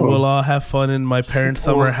 And we'll all have fun in my parents'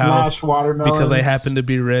 summer house because I happen to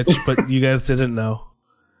be rich, but you guys didn't know.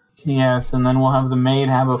 Yes, and then we'll have the maid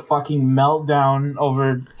have a fucking meltdown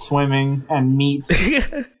over swimming and meat.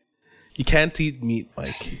 You can't eat meat,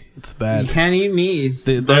 Mike. It's bad. You can't eat meat.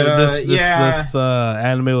 This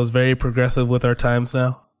anime was very progressive with our times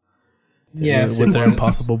now. Yes, with their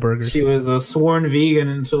Impossible Burgers. She was a sworn vegan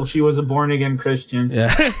until she was a born-again Christian.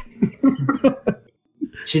 Yeah.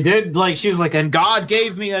 She did, like, she was like, and God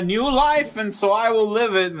gave me a new life, and so I will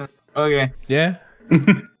live it. Okay. Yeah.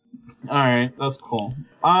 Alright, that's cool.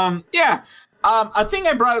 A thing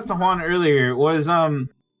I brought up to Juan earlier was, I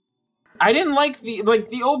didn't like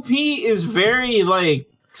the OP is very, like,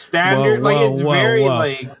 standard.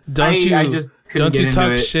 Don't you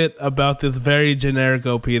talk shit about this very generic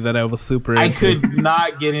OP that I was super into. I could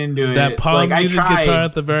not get into it. That palm muted guitar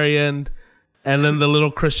at the very end. And then the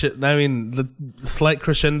the slight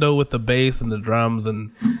crescendo with the bass and the drums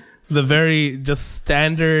and the very just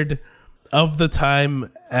standard of the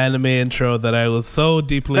time anime intro that I was so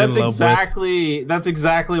deeply in love with. That's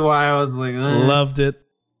exactly why I was like, loved it.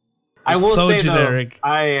 I will so say generic. Though,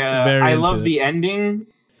 I love the ending.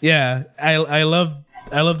 Yeah, I love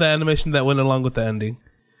the animation that went along with the ending.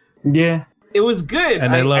 Yeah, it was good,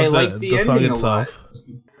 and I love the song itself.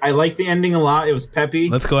 I like the ending a lot. It was peppy.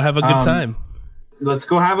 Let's go have a good time. Let's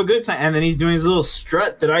go have a good time. And then he's doing his little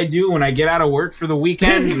strut that I do when I get out of work for the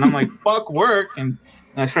weekend. And I'm like, fuck work. And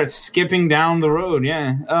I start skipping down the road.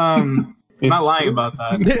 Yeah. I'm not lying about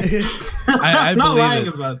that. I not believe lying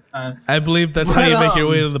it. about that. I believe that's how you make your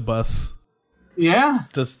way to the bus. Yeah.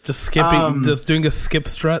 Just skipping, just doing a skip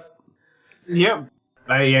strut. Yep.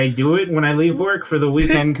 I do it when I leave work for the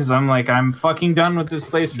weekend because I'm fucking done with this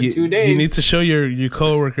place for 2 days. You need to show your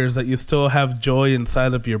coworkers that you still have joy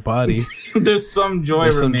inside of your body. There's some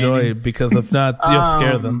joy remaining. Because if not, you'll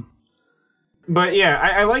scare them. But yeah,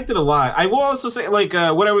 I liked it a lot. I will also say, like,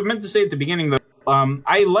 what I meant to say at the beginning, though,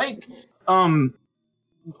 I like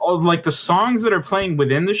the songs that are playing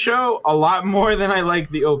within the show a lot more than I like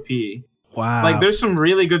the OP. Wow. Like, there's some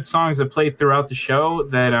really good songs that play throughout the show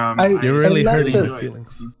that you're really hurting the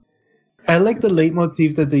feelings. I like the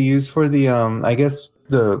leitmotif that they use for the I guess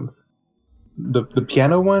the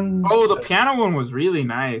piano one. Oh, the piano one was really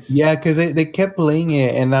nice. Yeah, because they kept playing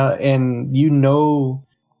it, and you know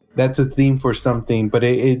that's a theme for something, but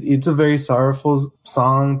it's a very sorrowful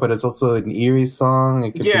song, but it's also an eerie song.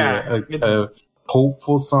 It could be a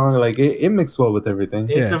hopeful song. Like it mixed well with everything.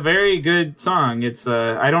 It's a very good song. It's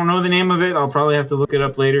I don't know the name of it. I'll probably have to look it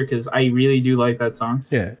up later because I really do like that song.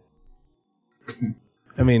 Yeah.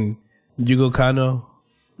 I mean, Yugo Kanno,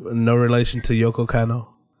 no relation to Yoko Kanno,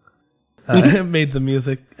 made the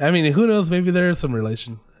music. I mean, who knows? Maybe there is some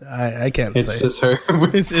relation. I can't say. It's just her.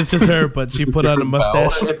 It's just her, but she put on a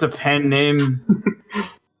mustache. It's a pen name.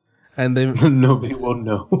 And they nobody will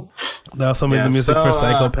know. They also made the music for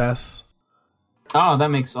Psycho-Pass. Oh, that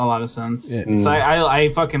makes a lot of sense. Yeah. So I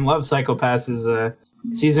fucking love Psycho-Pass's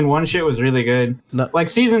season 1 shit was really good. Like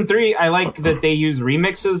season 3, I like that they use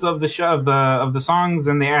remixes of the show of the songs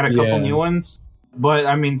and they add a couple new ones. But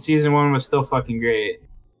I mean, season 1 was still fucking great.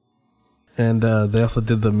 And they also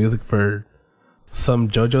did the music for some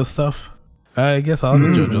JoJo stuff. I guess all the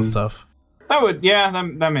JoJo stuff.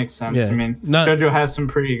 That makes sense. Yeah. I mean, JoJo has some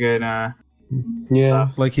pretty good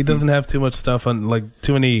stuff. Like he doesn't have too much stuff on, like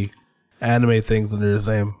too many anime things under his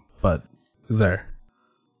name, but he's there.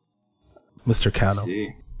 Mr.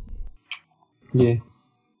 Kanno. Yeah.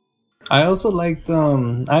 I also liked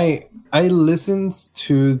I listened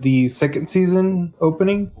to the second season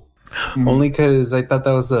opening only because I thought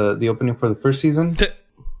that was the opening for the first season.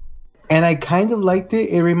 And I kind of liked it.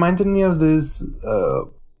 It reminded me of this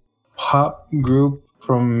pop group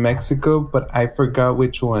from Mexico, but I forgot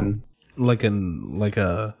which one. Like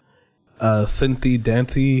a synthy,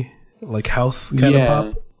 dancey, like house kind of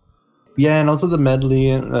pop. Yeah, and also the medley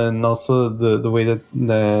and also the way that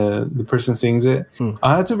the person sings it.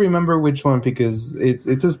 I have to remember which one because it's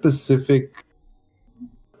a specific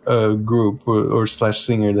group or slash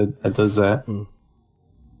singer that does that.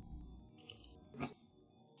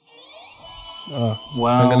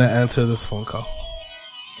 I'm gonna answer this phone call.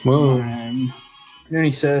 Whoa. And then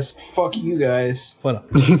he says, "Fuck you guys." What up?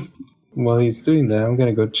 While he's doing that, I'm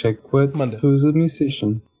gonna go check who's the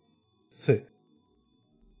musician. Sí.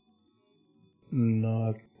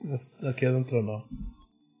 No, aquí adentro no.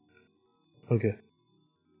 ¿Por qué?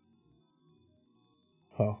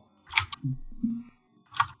 Oh.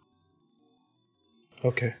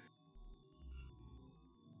 Okay.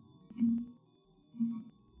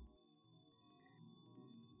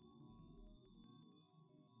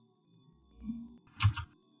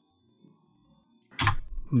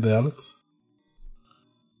 ¿De Alex?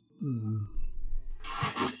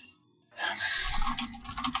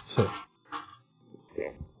 Sí.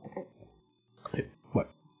 What?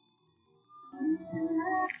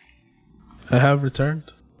 I have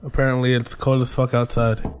returned. Apparently it's cold as fuck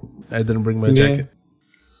outside. I didn't bring my jacket.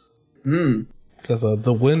 Because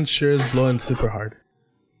the wind sure is blowing super hard.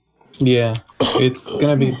 Yeah, it's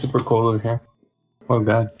gonna be super cold over here. Oh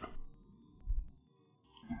god.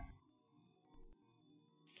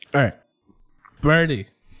 Alright. Birdie.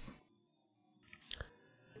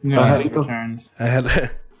 No, I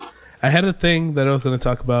had a thing that I was going to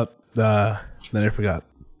talk about, then I forgot.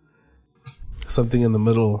 Something in the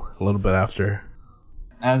middle, a little bit after.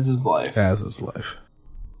 As is life.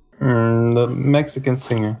 The Mexican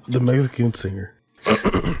singer.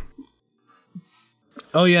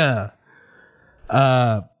 Oh yeah.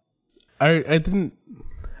 I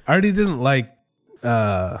already didn't like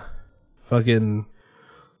fucking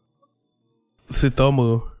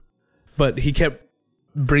Tsutomu, but he kept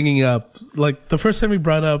bringing up, like the first time he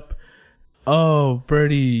brought up, "Oh,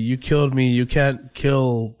 Birdie, you killed me. You can't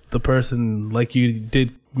kill the person like you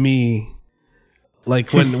did me."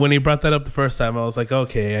 Like when he brought that up the first time, I was like,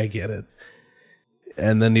 okay, I get it.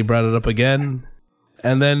 And then he brought it up again,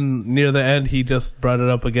 and then near the end, he just brought it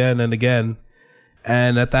up again and again.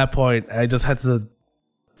 And at that point, I just had to,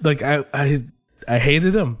 like, I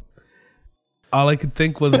hated him. All I could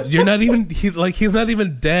think was, he's not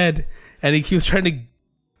even dead, and he keeps trying to,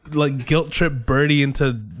 like, guilt trip Birdie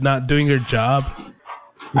into not doing her job.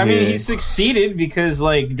 I mean, he succeeded because,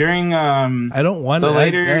 like, during I don't want I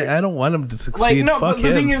don't want him to succeed. Like, no, Fuck but the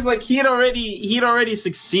him. thing is, like, he'd already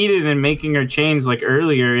succeeded in making her change, like,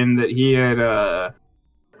 earlier, in that he had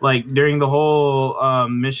like, during the whole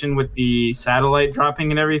mission with the satellite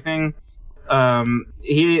dropping and everything,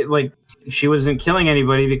 he, like, she wasn't killing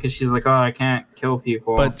anybody because she's like, oh, I can't kill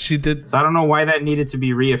people. But she did. So I don't know why that needed to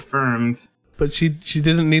be reaffirmed. But she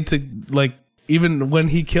didn't need to, like, even when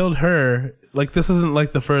he killed her, like, this isn't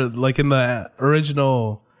like the first, like, in the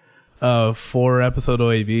original 4-episode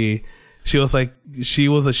OAV, she was like, she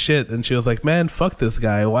was a shit, and she was like, man, fuck this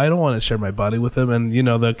guy. Well, I don't want to share my body with him. And, you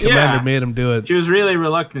know, the commander made him do it. She was really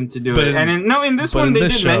reluctant to do it. And in this one, they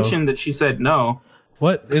did mention that she said no.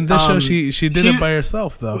 What? In this show, she did it by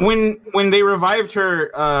herself, though. When they revived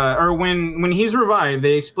her, or when he's revived,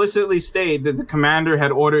 they explicitly state that the commander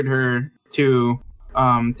had ordered her to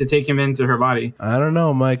take him into her body. I don't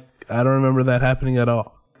know, Mike. I don't remember that happening at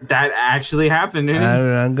all. That actually happened, didn't it?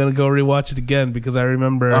 I'm gonna go rewatch it again because I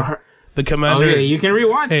remember the commander. Okay, you can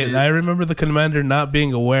rewatch it. I remember the commander not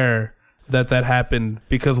being aware that happened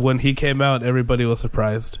because when he came out, everybody was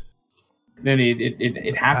surprised. Then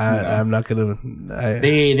it happened. I'm not gonna.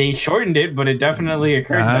 They shortened it, but it definitely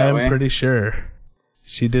occurred that way. I'm pretty sure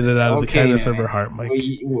she did it out of the kindness of her heart, Mike.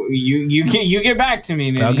 You get back to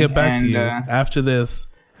me, Nitty, I'll get back to you after this,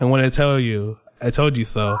 and when I tell you, I told you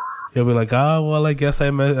so. You'll be like, well, I guess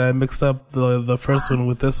I mixed up the first one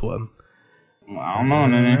with this one. I don't know,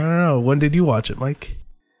 Nitty. I don't know. When did you watch it, Mike?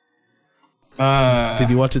 Did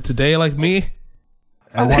you watch it today, like me?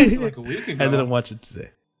 I watched it like a week ago. I didn't watch it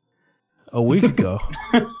today. A week ago.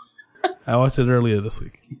 I watched it earlier this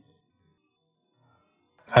week.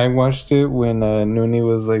 I watched it when Noonie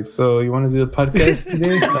was like, so you want to do the podcast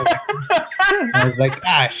today? I was like,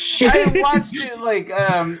 shit. I watched it like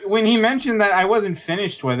when he mentioned that. I wasn't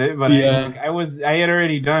finished with it, but I had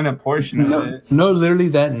already done a portion of it. No, literally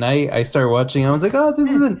that night I started watching. I was like, oh, this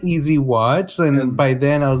is an easy watch. And by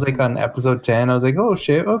then I was like on episode 10. I was like, oh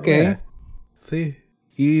shit, okay. Yeah. See?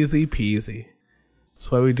 Easy peasy.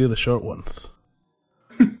 That's why we do the short ones.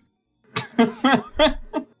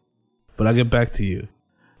 But I'll get back to you.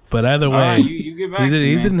 But either way, you get back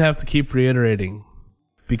he didn't have to keep reiterating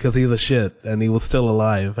because he's a shit and he was still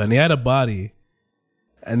alive and he had a body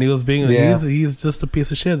and he was being he's just a piece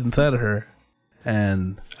of shit inside of her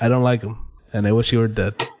and I don't like him and I wish he were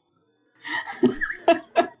dead.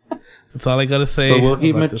 That's all I gotta say. But will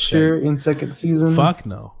he mature in second season? Fuck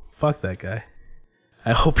no. Fuck that guy.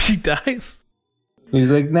 I hope he dies.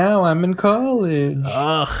 He's like, now I'm in college.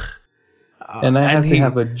 Ugh. And I have to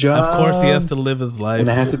have a job. Of course, he has to live his life. And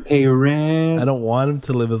I have to pay rent. I don't want him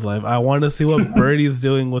to live his life. I want to see what Birdie's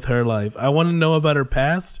doing with her life. I want to know about her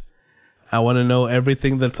past. I want to know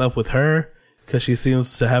everything that's up with her because she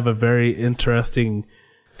seems to have a very interesting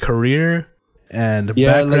career and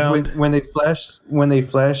background. Like when they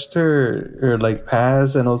flashed her like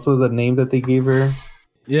past and also the name that they gave her.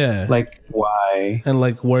 Yeah. Like, why? And,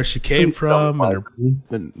 like, where she came from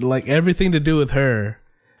and like, everything to do with her.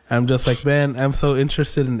 I'm just like, man, I'm so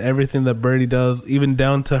interested in everything that Birdie does, even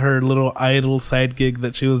down to her little idol side gig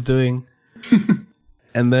that she was doing.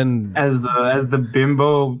 And then... As the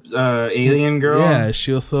bimbo alien girl? Yeah,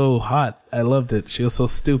 she was so hot. I loved it. She was so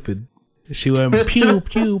stupid. She went pew,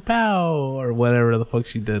 pew, pow, or whatever the fuck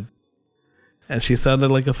she did. And she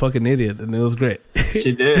sounded like a fucking idiot, and it was great.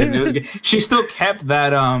 She did. It was good. She still kept that,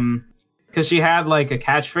 because she had like a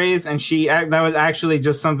catchphrase, and that was actually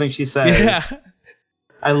just something she said. Yeah.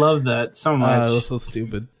 I love that so much. It was so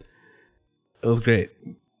stupid. It was great.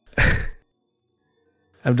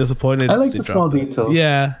 I'm disappointed. I like the small details.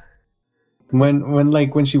 Yeah.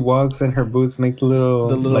 When she walks and her boots make the little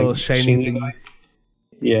like, shiny thing.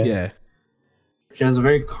 Yeah. Yeah. She has a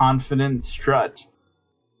very confident strut.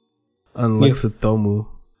 Unlike Satomu,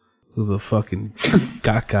 who's a fucking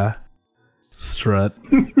caca strut.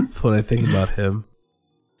 That's what I think about him.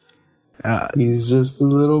 He's just a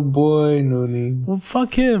little boy, Noonie. Well,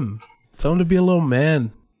 fuck him. Tell him to be a little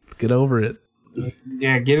man. Get over it.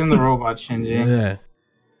 Yeah, get in the robot, Shinji. Yeah.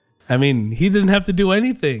 I mean, he didn't have to do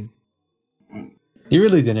anything. He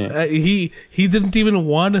really didn't. He didn't even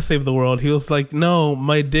want to save the world. He was like, no,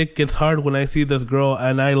 my dick gets hard when I see this girl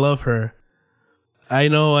and I love her. I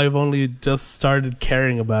know I've only just started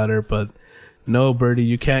caring about her, but no, Birdie,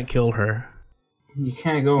 you can't kill her. You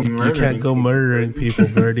can't go murdering. You can't go murdering people,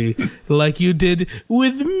 Birdie, like you did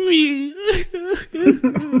with me.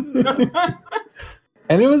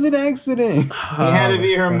 And it was an accident. He had to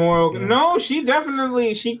be her moral. No, she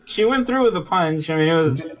definitely she went through with a punch. I mean, it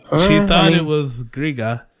was. She thought it was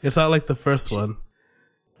Griga. It's not like the first one,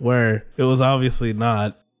 where it was obviously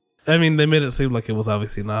not. I mean, they made it seem like it was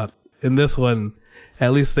obviously not. In this one,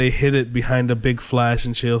 at least they hid it behind a big flash,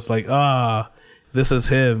 and she was like, this is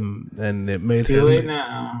him, and it made Too him. late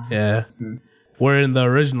now. Yeah. Where in the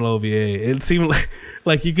original OVA, it seemed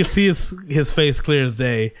like you could see his face clear as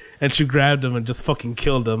day, and she grabbed him and just fucking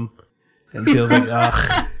killed him. And she was like,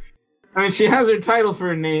 ugh. I mean, she has her title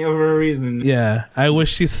for a name for a reason. Yeah, I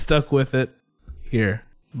wish she stuck with it here,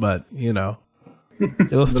 but you know,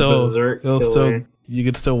 it was still you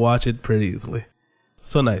could still watch it pretty easily.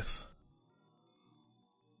 Still nice.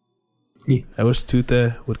 Yeah. I wish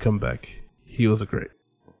Tute would come back. He was great.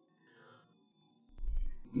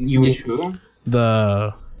 You wish who?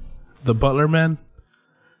 The butler man.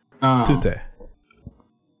 Tute.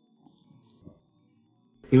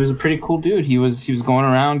 He was a pretty cool dude. He was going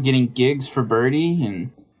around getting gigs for Birdie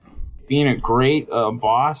and being a great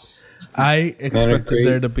boss. I expected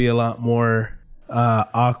there to be a lot more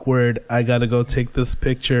awkward. I gotta go take this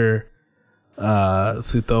picture.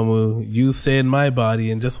 Tsutomu, you stay in my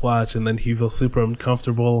body and just watch, and then he feels super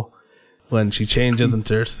uncomfortable when she changes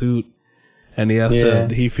into her suit, and he has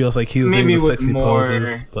to. He feels like he's Maybe doing the sexy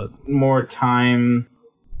poses, but more time,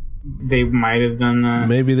 they might have done that.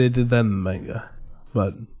 Maybe they did that in the manga,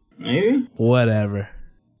 but maybe whatever.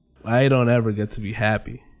 I don't ever get to be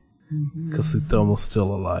happy because Tsutomu's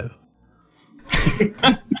still alive.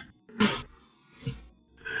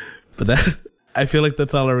 But that. I feel like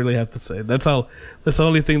that's all I really have to say. That's all. That's the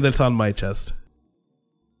only thing that's on my chest.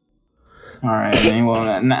 All right.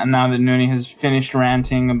 Well, now that Noonie has finished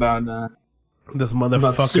ranting about this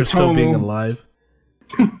motherfucker still being alive,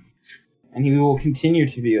 and he will continue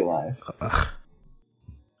to be alive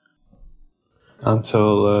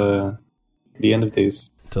until the end of days.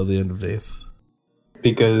 Till the end of days,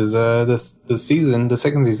 because the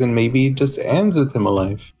second season, maybe just ends with him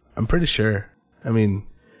alive. I'm pretty sure. I mean.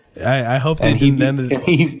 I hope they didn't end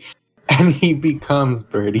it. And he becomes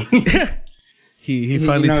Birdie. he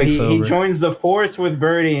finally takes over. He joins the force with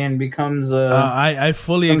Birdie and becomes I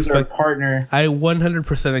fully expect partner. I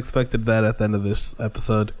 100% expected that at the end of this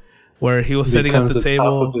episode, where he was sitting at the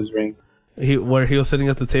table. Where he was sitting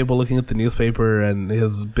at the table looking at the newspaper, and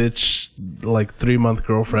his bitch, like 3-month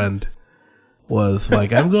girlfriend, was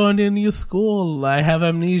like, "I'm going to a new school. I have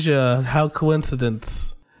amnesia. How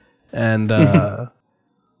coincidence?" And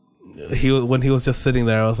when he was just sitting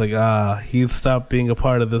there, I was like, he's stopped being a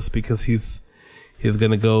part of this because he's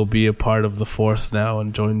gonna go be a part of the Force now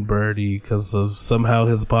and join Birdie because of somehow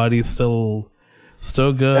his body's still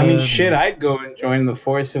good. I mean, shit, I'd go and join the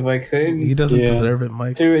Force if I could. He doesn't deserve it,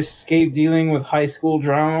 Mike. To escape dealing with high school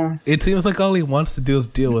drama. It seems like all he wants to do is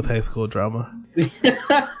deal with high school drama.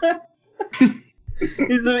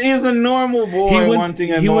 He's a normal boy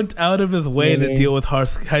he went out of his way to deal with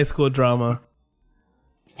high school drama.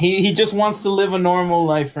 He just wants to live a normal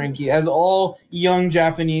life, Frankie, as all young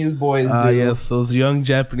Japanese boys do. Yes, those young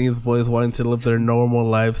Japanese boys wanting to live their normal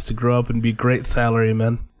lives, to grow up and be great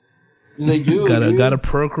salarymen. They do. Gotta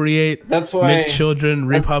procreate. That's why make children,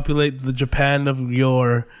 repopulate the Japan of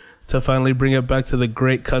yore to finally bring it back to the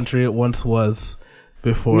great country it once was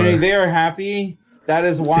before. They are happy. That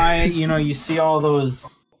is why you see all those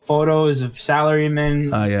photos of salarymen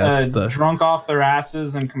drunk off their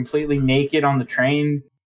asses and completely naked on the train.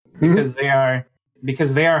 Because they are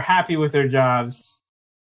happy with their jobs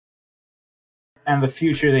and the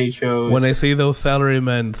future they chose. When I see those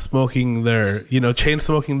salarymen smoking chain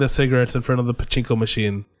smoking the cigarettes in front of the pachinko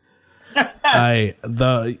machine,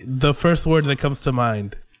 the first word that comes to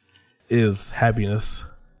mind is happiness.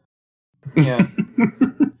 Yeah.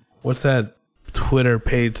 What's that Twitter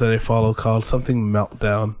page that I follow called something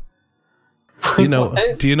Meltdown? Do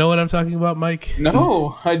you know what I'm talking about, Mike?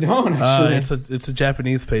 No, I don't actually. It's a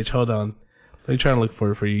Japanese page. Hold on. Let me try and look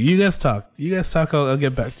for it for you. You guys talk. I'll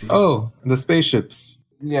get back to you. Oh, the spaceships.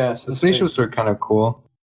 Yes, the spaceships were kind of cool.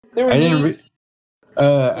 They were I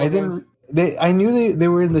knew they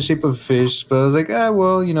were in the shape of fish, but I was like,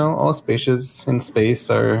 all spaceships in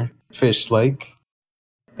space are fish-like.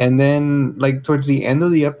 And then, like, towards the end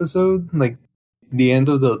of the episode, like the end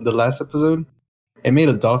of the last episode, it made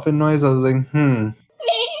a dolphin noise. I was like,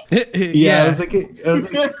 Yeah. I was like, is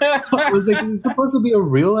it supposed to be a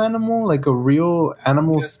real animal? Like a real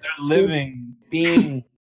animal? Yes, they're living being.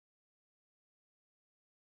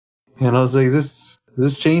 And I was like, this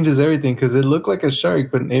changes everything because it looked like a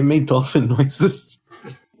shark, but it made dolphin noises.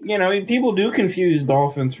 People do confuse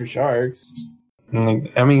dolphins for sharks.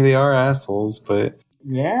 I mean, they are assholes, but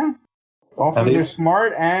yeah, dolphins are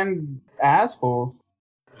smart and assholes.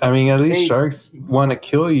 I mean, at least sharks want to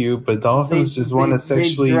kill you, but dolphins just want to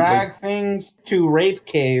sexually... They drag things to rape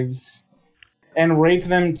caves and rape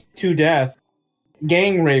them to death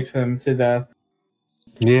gang rape him to death.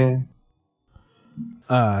 Yeah.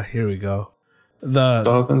 Here we go. The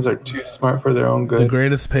Dolphins are too smart for their own good. The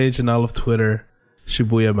greatest page in all of Twitter,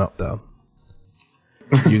 Shibuya Meltdown.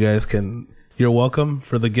 You guys you're welcome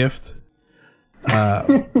for the gift.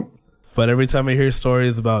 But every time I hear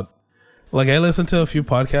stories about, like, I listen to a few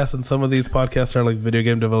podcasts, and some of these podcasts are like video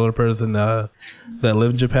game developers and that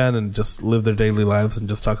live in Japan and just live their daily lives and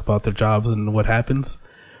just talk about their jobs and what happens.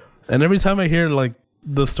 And every time I hear like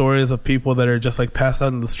the stories of people that are just like passed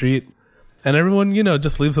out in the street, and everyone,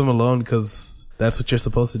 just leaves them alone because that's what you're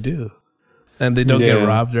supposed to do, and they don't get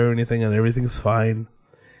robbed or anything, and everything's fine.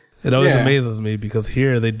 It always amazes me because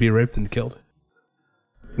here they'd be raped and killed.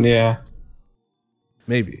 Yeah,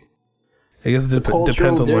 maybe. I guess it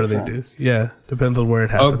depends on where they do. Yeah, depends on where it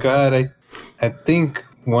happens. Oh God, I think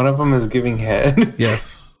one of them is giving head.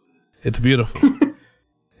 Yes, it's beautiful.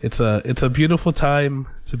 It's a beautiful time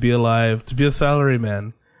to be alive, to be a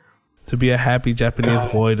salaryman, to be a happy Japanese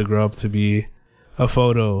boy, to grow up to be a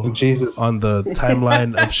photo on the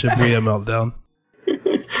timeline of Shibuya Meltdown.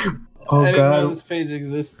 Oh I didn't God, know this page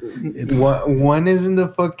existed. One is in the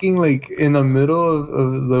fucking in the middle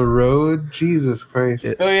of the road. Jesus Christ!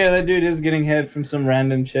 That dude is getting head from some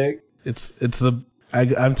random chick.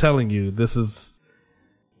 I'm telling you, this is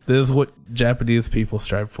what Japanese people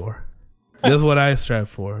strive for. This is what I strive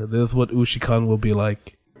for. This is what Ushikan will be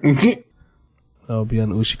like. I'll be on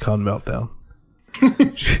Ushikan Meltdown.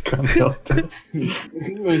 Ushikan Meltdown.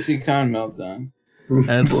 Ushikan Meltdown.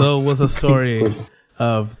 And so was a story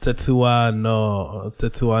of Tetsuwa no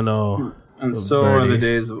and so Birdie. are the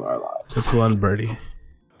days of our lives. Tetsuwan Birdie.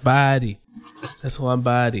 Body. Tetsuwan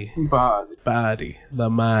Body. Body. The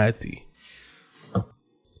mighty.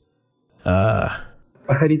 Pajarito.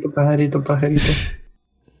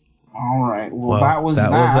 All right. Well, that was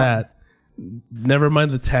that. Never mind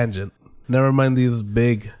the tangent. Never mind these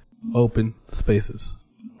big open spaces.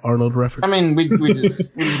 Arnold reference. I mean, we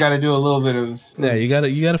just got to do a little bit of you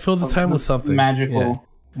gotta fill the time with something magical.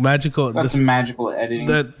 Magical. That's magical editing.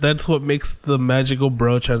 That's what makes the magical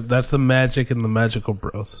bro. That's the magic in the magical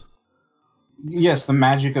bros. Yes, the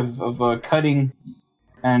magic of cutting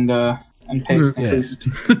and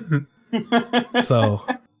pasting. So,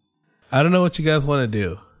 I don't know what you guys want to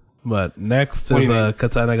do, but next is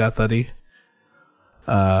Katana Gatari.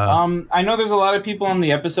 I know there's a lot of people on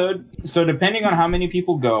the episode, so depending on how many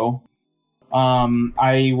people go,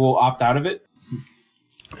 I will opt out of it.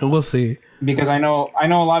 And we'll see. Because I know a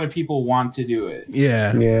lot of people want to do it.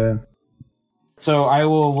 Yeah. So I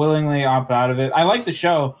will willingly opt out of it. I like the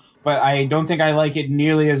show, but I don't think I like it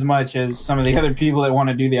nearly as much as some of the other people that want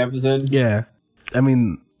to do the episode. Yeah. I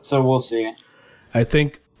mean... So we'll see. I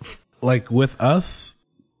think, like, with us,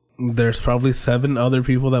 there's probably 7 other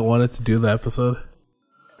people that wanted to do the episode.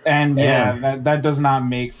 And that does not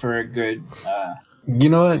make for a good... You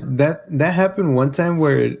know what? That happened one time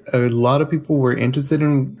where a lot of people were interested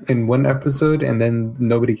in one episode and then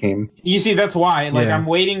nobody came. You see, that's why. I'm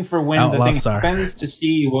waiting for when Outlaw the thing Star. happens to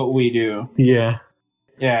see what we do. Yeah.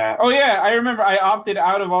 Yeah. Oh, yeah. I remember I opted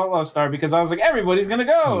out of Outlaw Star because I was like, everybody's going to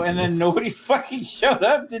go. And then nobody fucking showed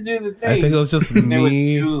up to do the thing. I think it was just me, it was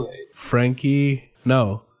too late. Frankie.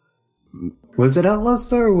 No. Was it Outlaw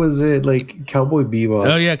Star or was it like Cowboy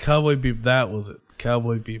Bebop? Oh, yeah. Cowboy Bebop. That was it.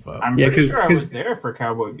 Cowboy Bebop. I'm pretty sure I was there for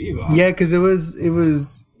Cowboy Bebop. Yeah, because it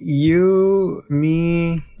was you,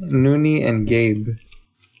 me, Noonie, and Gabe.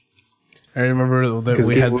 I remember that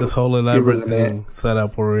we had this whole elaborate thing set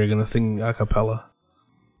up where we were going to sing a cappella.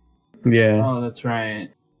 Yeah. Oh, that's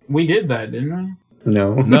right. We did that, didn't we?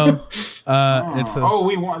 No. It says...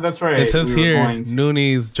 we won. That's right. It says here,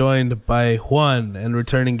 Nooney's joined by Juan and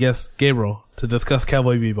returning guest Gabriel to discuss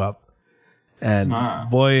Cowboy Bebop. And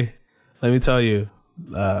boy, let me tell you,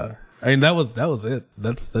 I mean that was it.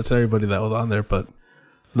 That's everybody that was on there, but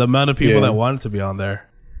the amount of people that wanted to be on there.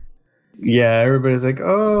 Yeah, everybody's like,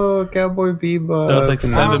 "Oh, Cowboy Bebop." There was like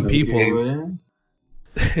 7 people.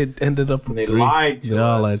 It ended up with they 3. lied to they us.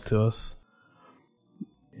 all lied to us.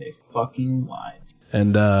 They fucking lied.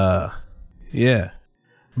 And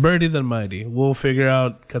Birdie the Mighty. We'll figure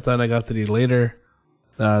out Katana Gatari later.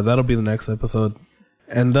 That'll be the next episode.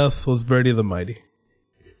 And thus was Birdie the Mighty.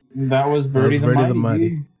 That was Birdie the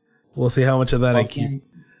Mighty. We'll see how much of that I keep.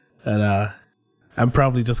 And I'm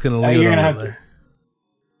probably just gonna leave it over there.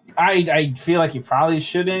 I feel like you probably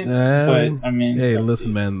shouldn't, but I mean... Hey,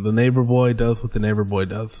 listen, man. The neighbor boy does what the neighbor boy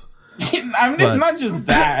does. I mean, it's not just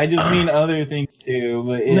that. I just mean other things, too.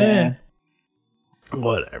 But yeah.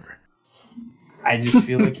 Whatever. I just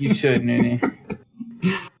feel like you should, Nini.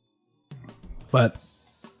 But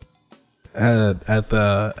at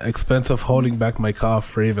the expense of holding back my cough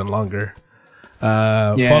for even longer,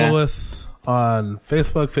 Follow us on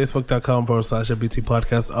Facebook, facebook.com/MBT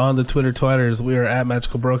podcast. On the Twitters, we are at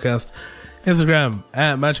Magical Broadcast. Instagram,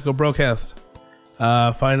 at Magical Broadcast.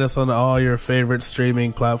 Find us on all your favorite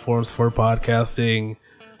streaming platforms for podcasting.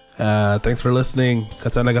 Thanks for listening.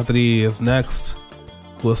 Katana Gatari is next.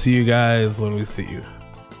 We'll see you guys when we see you.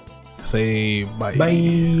 Say bye. Bye.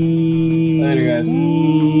 Later, guys.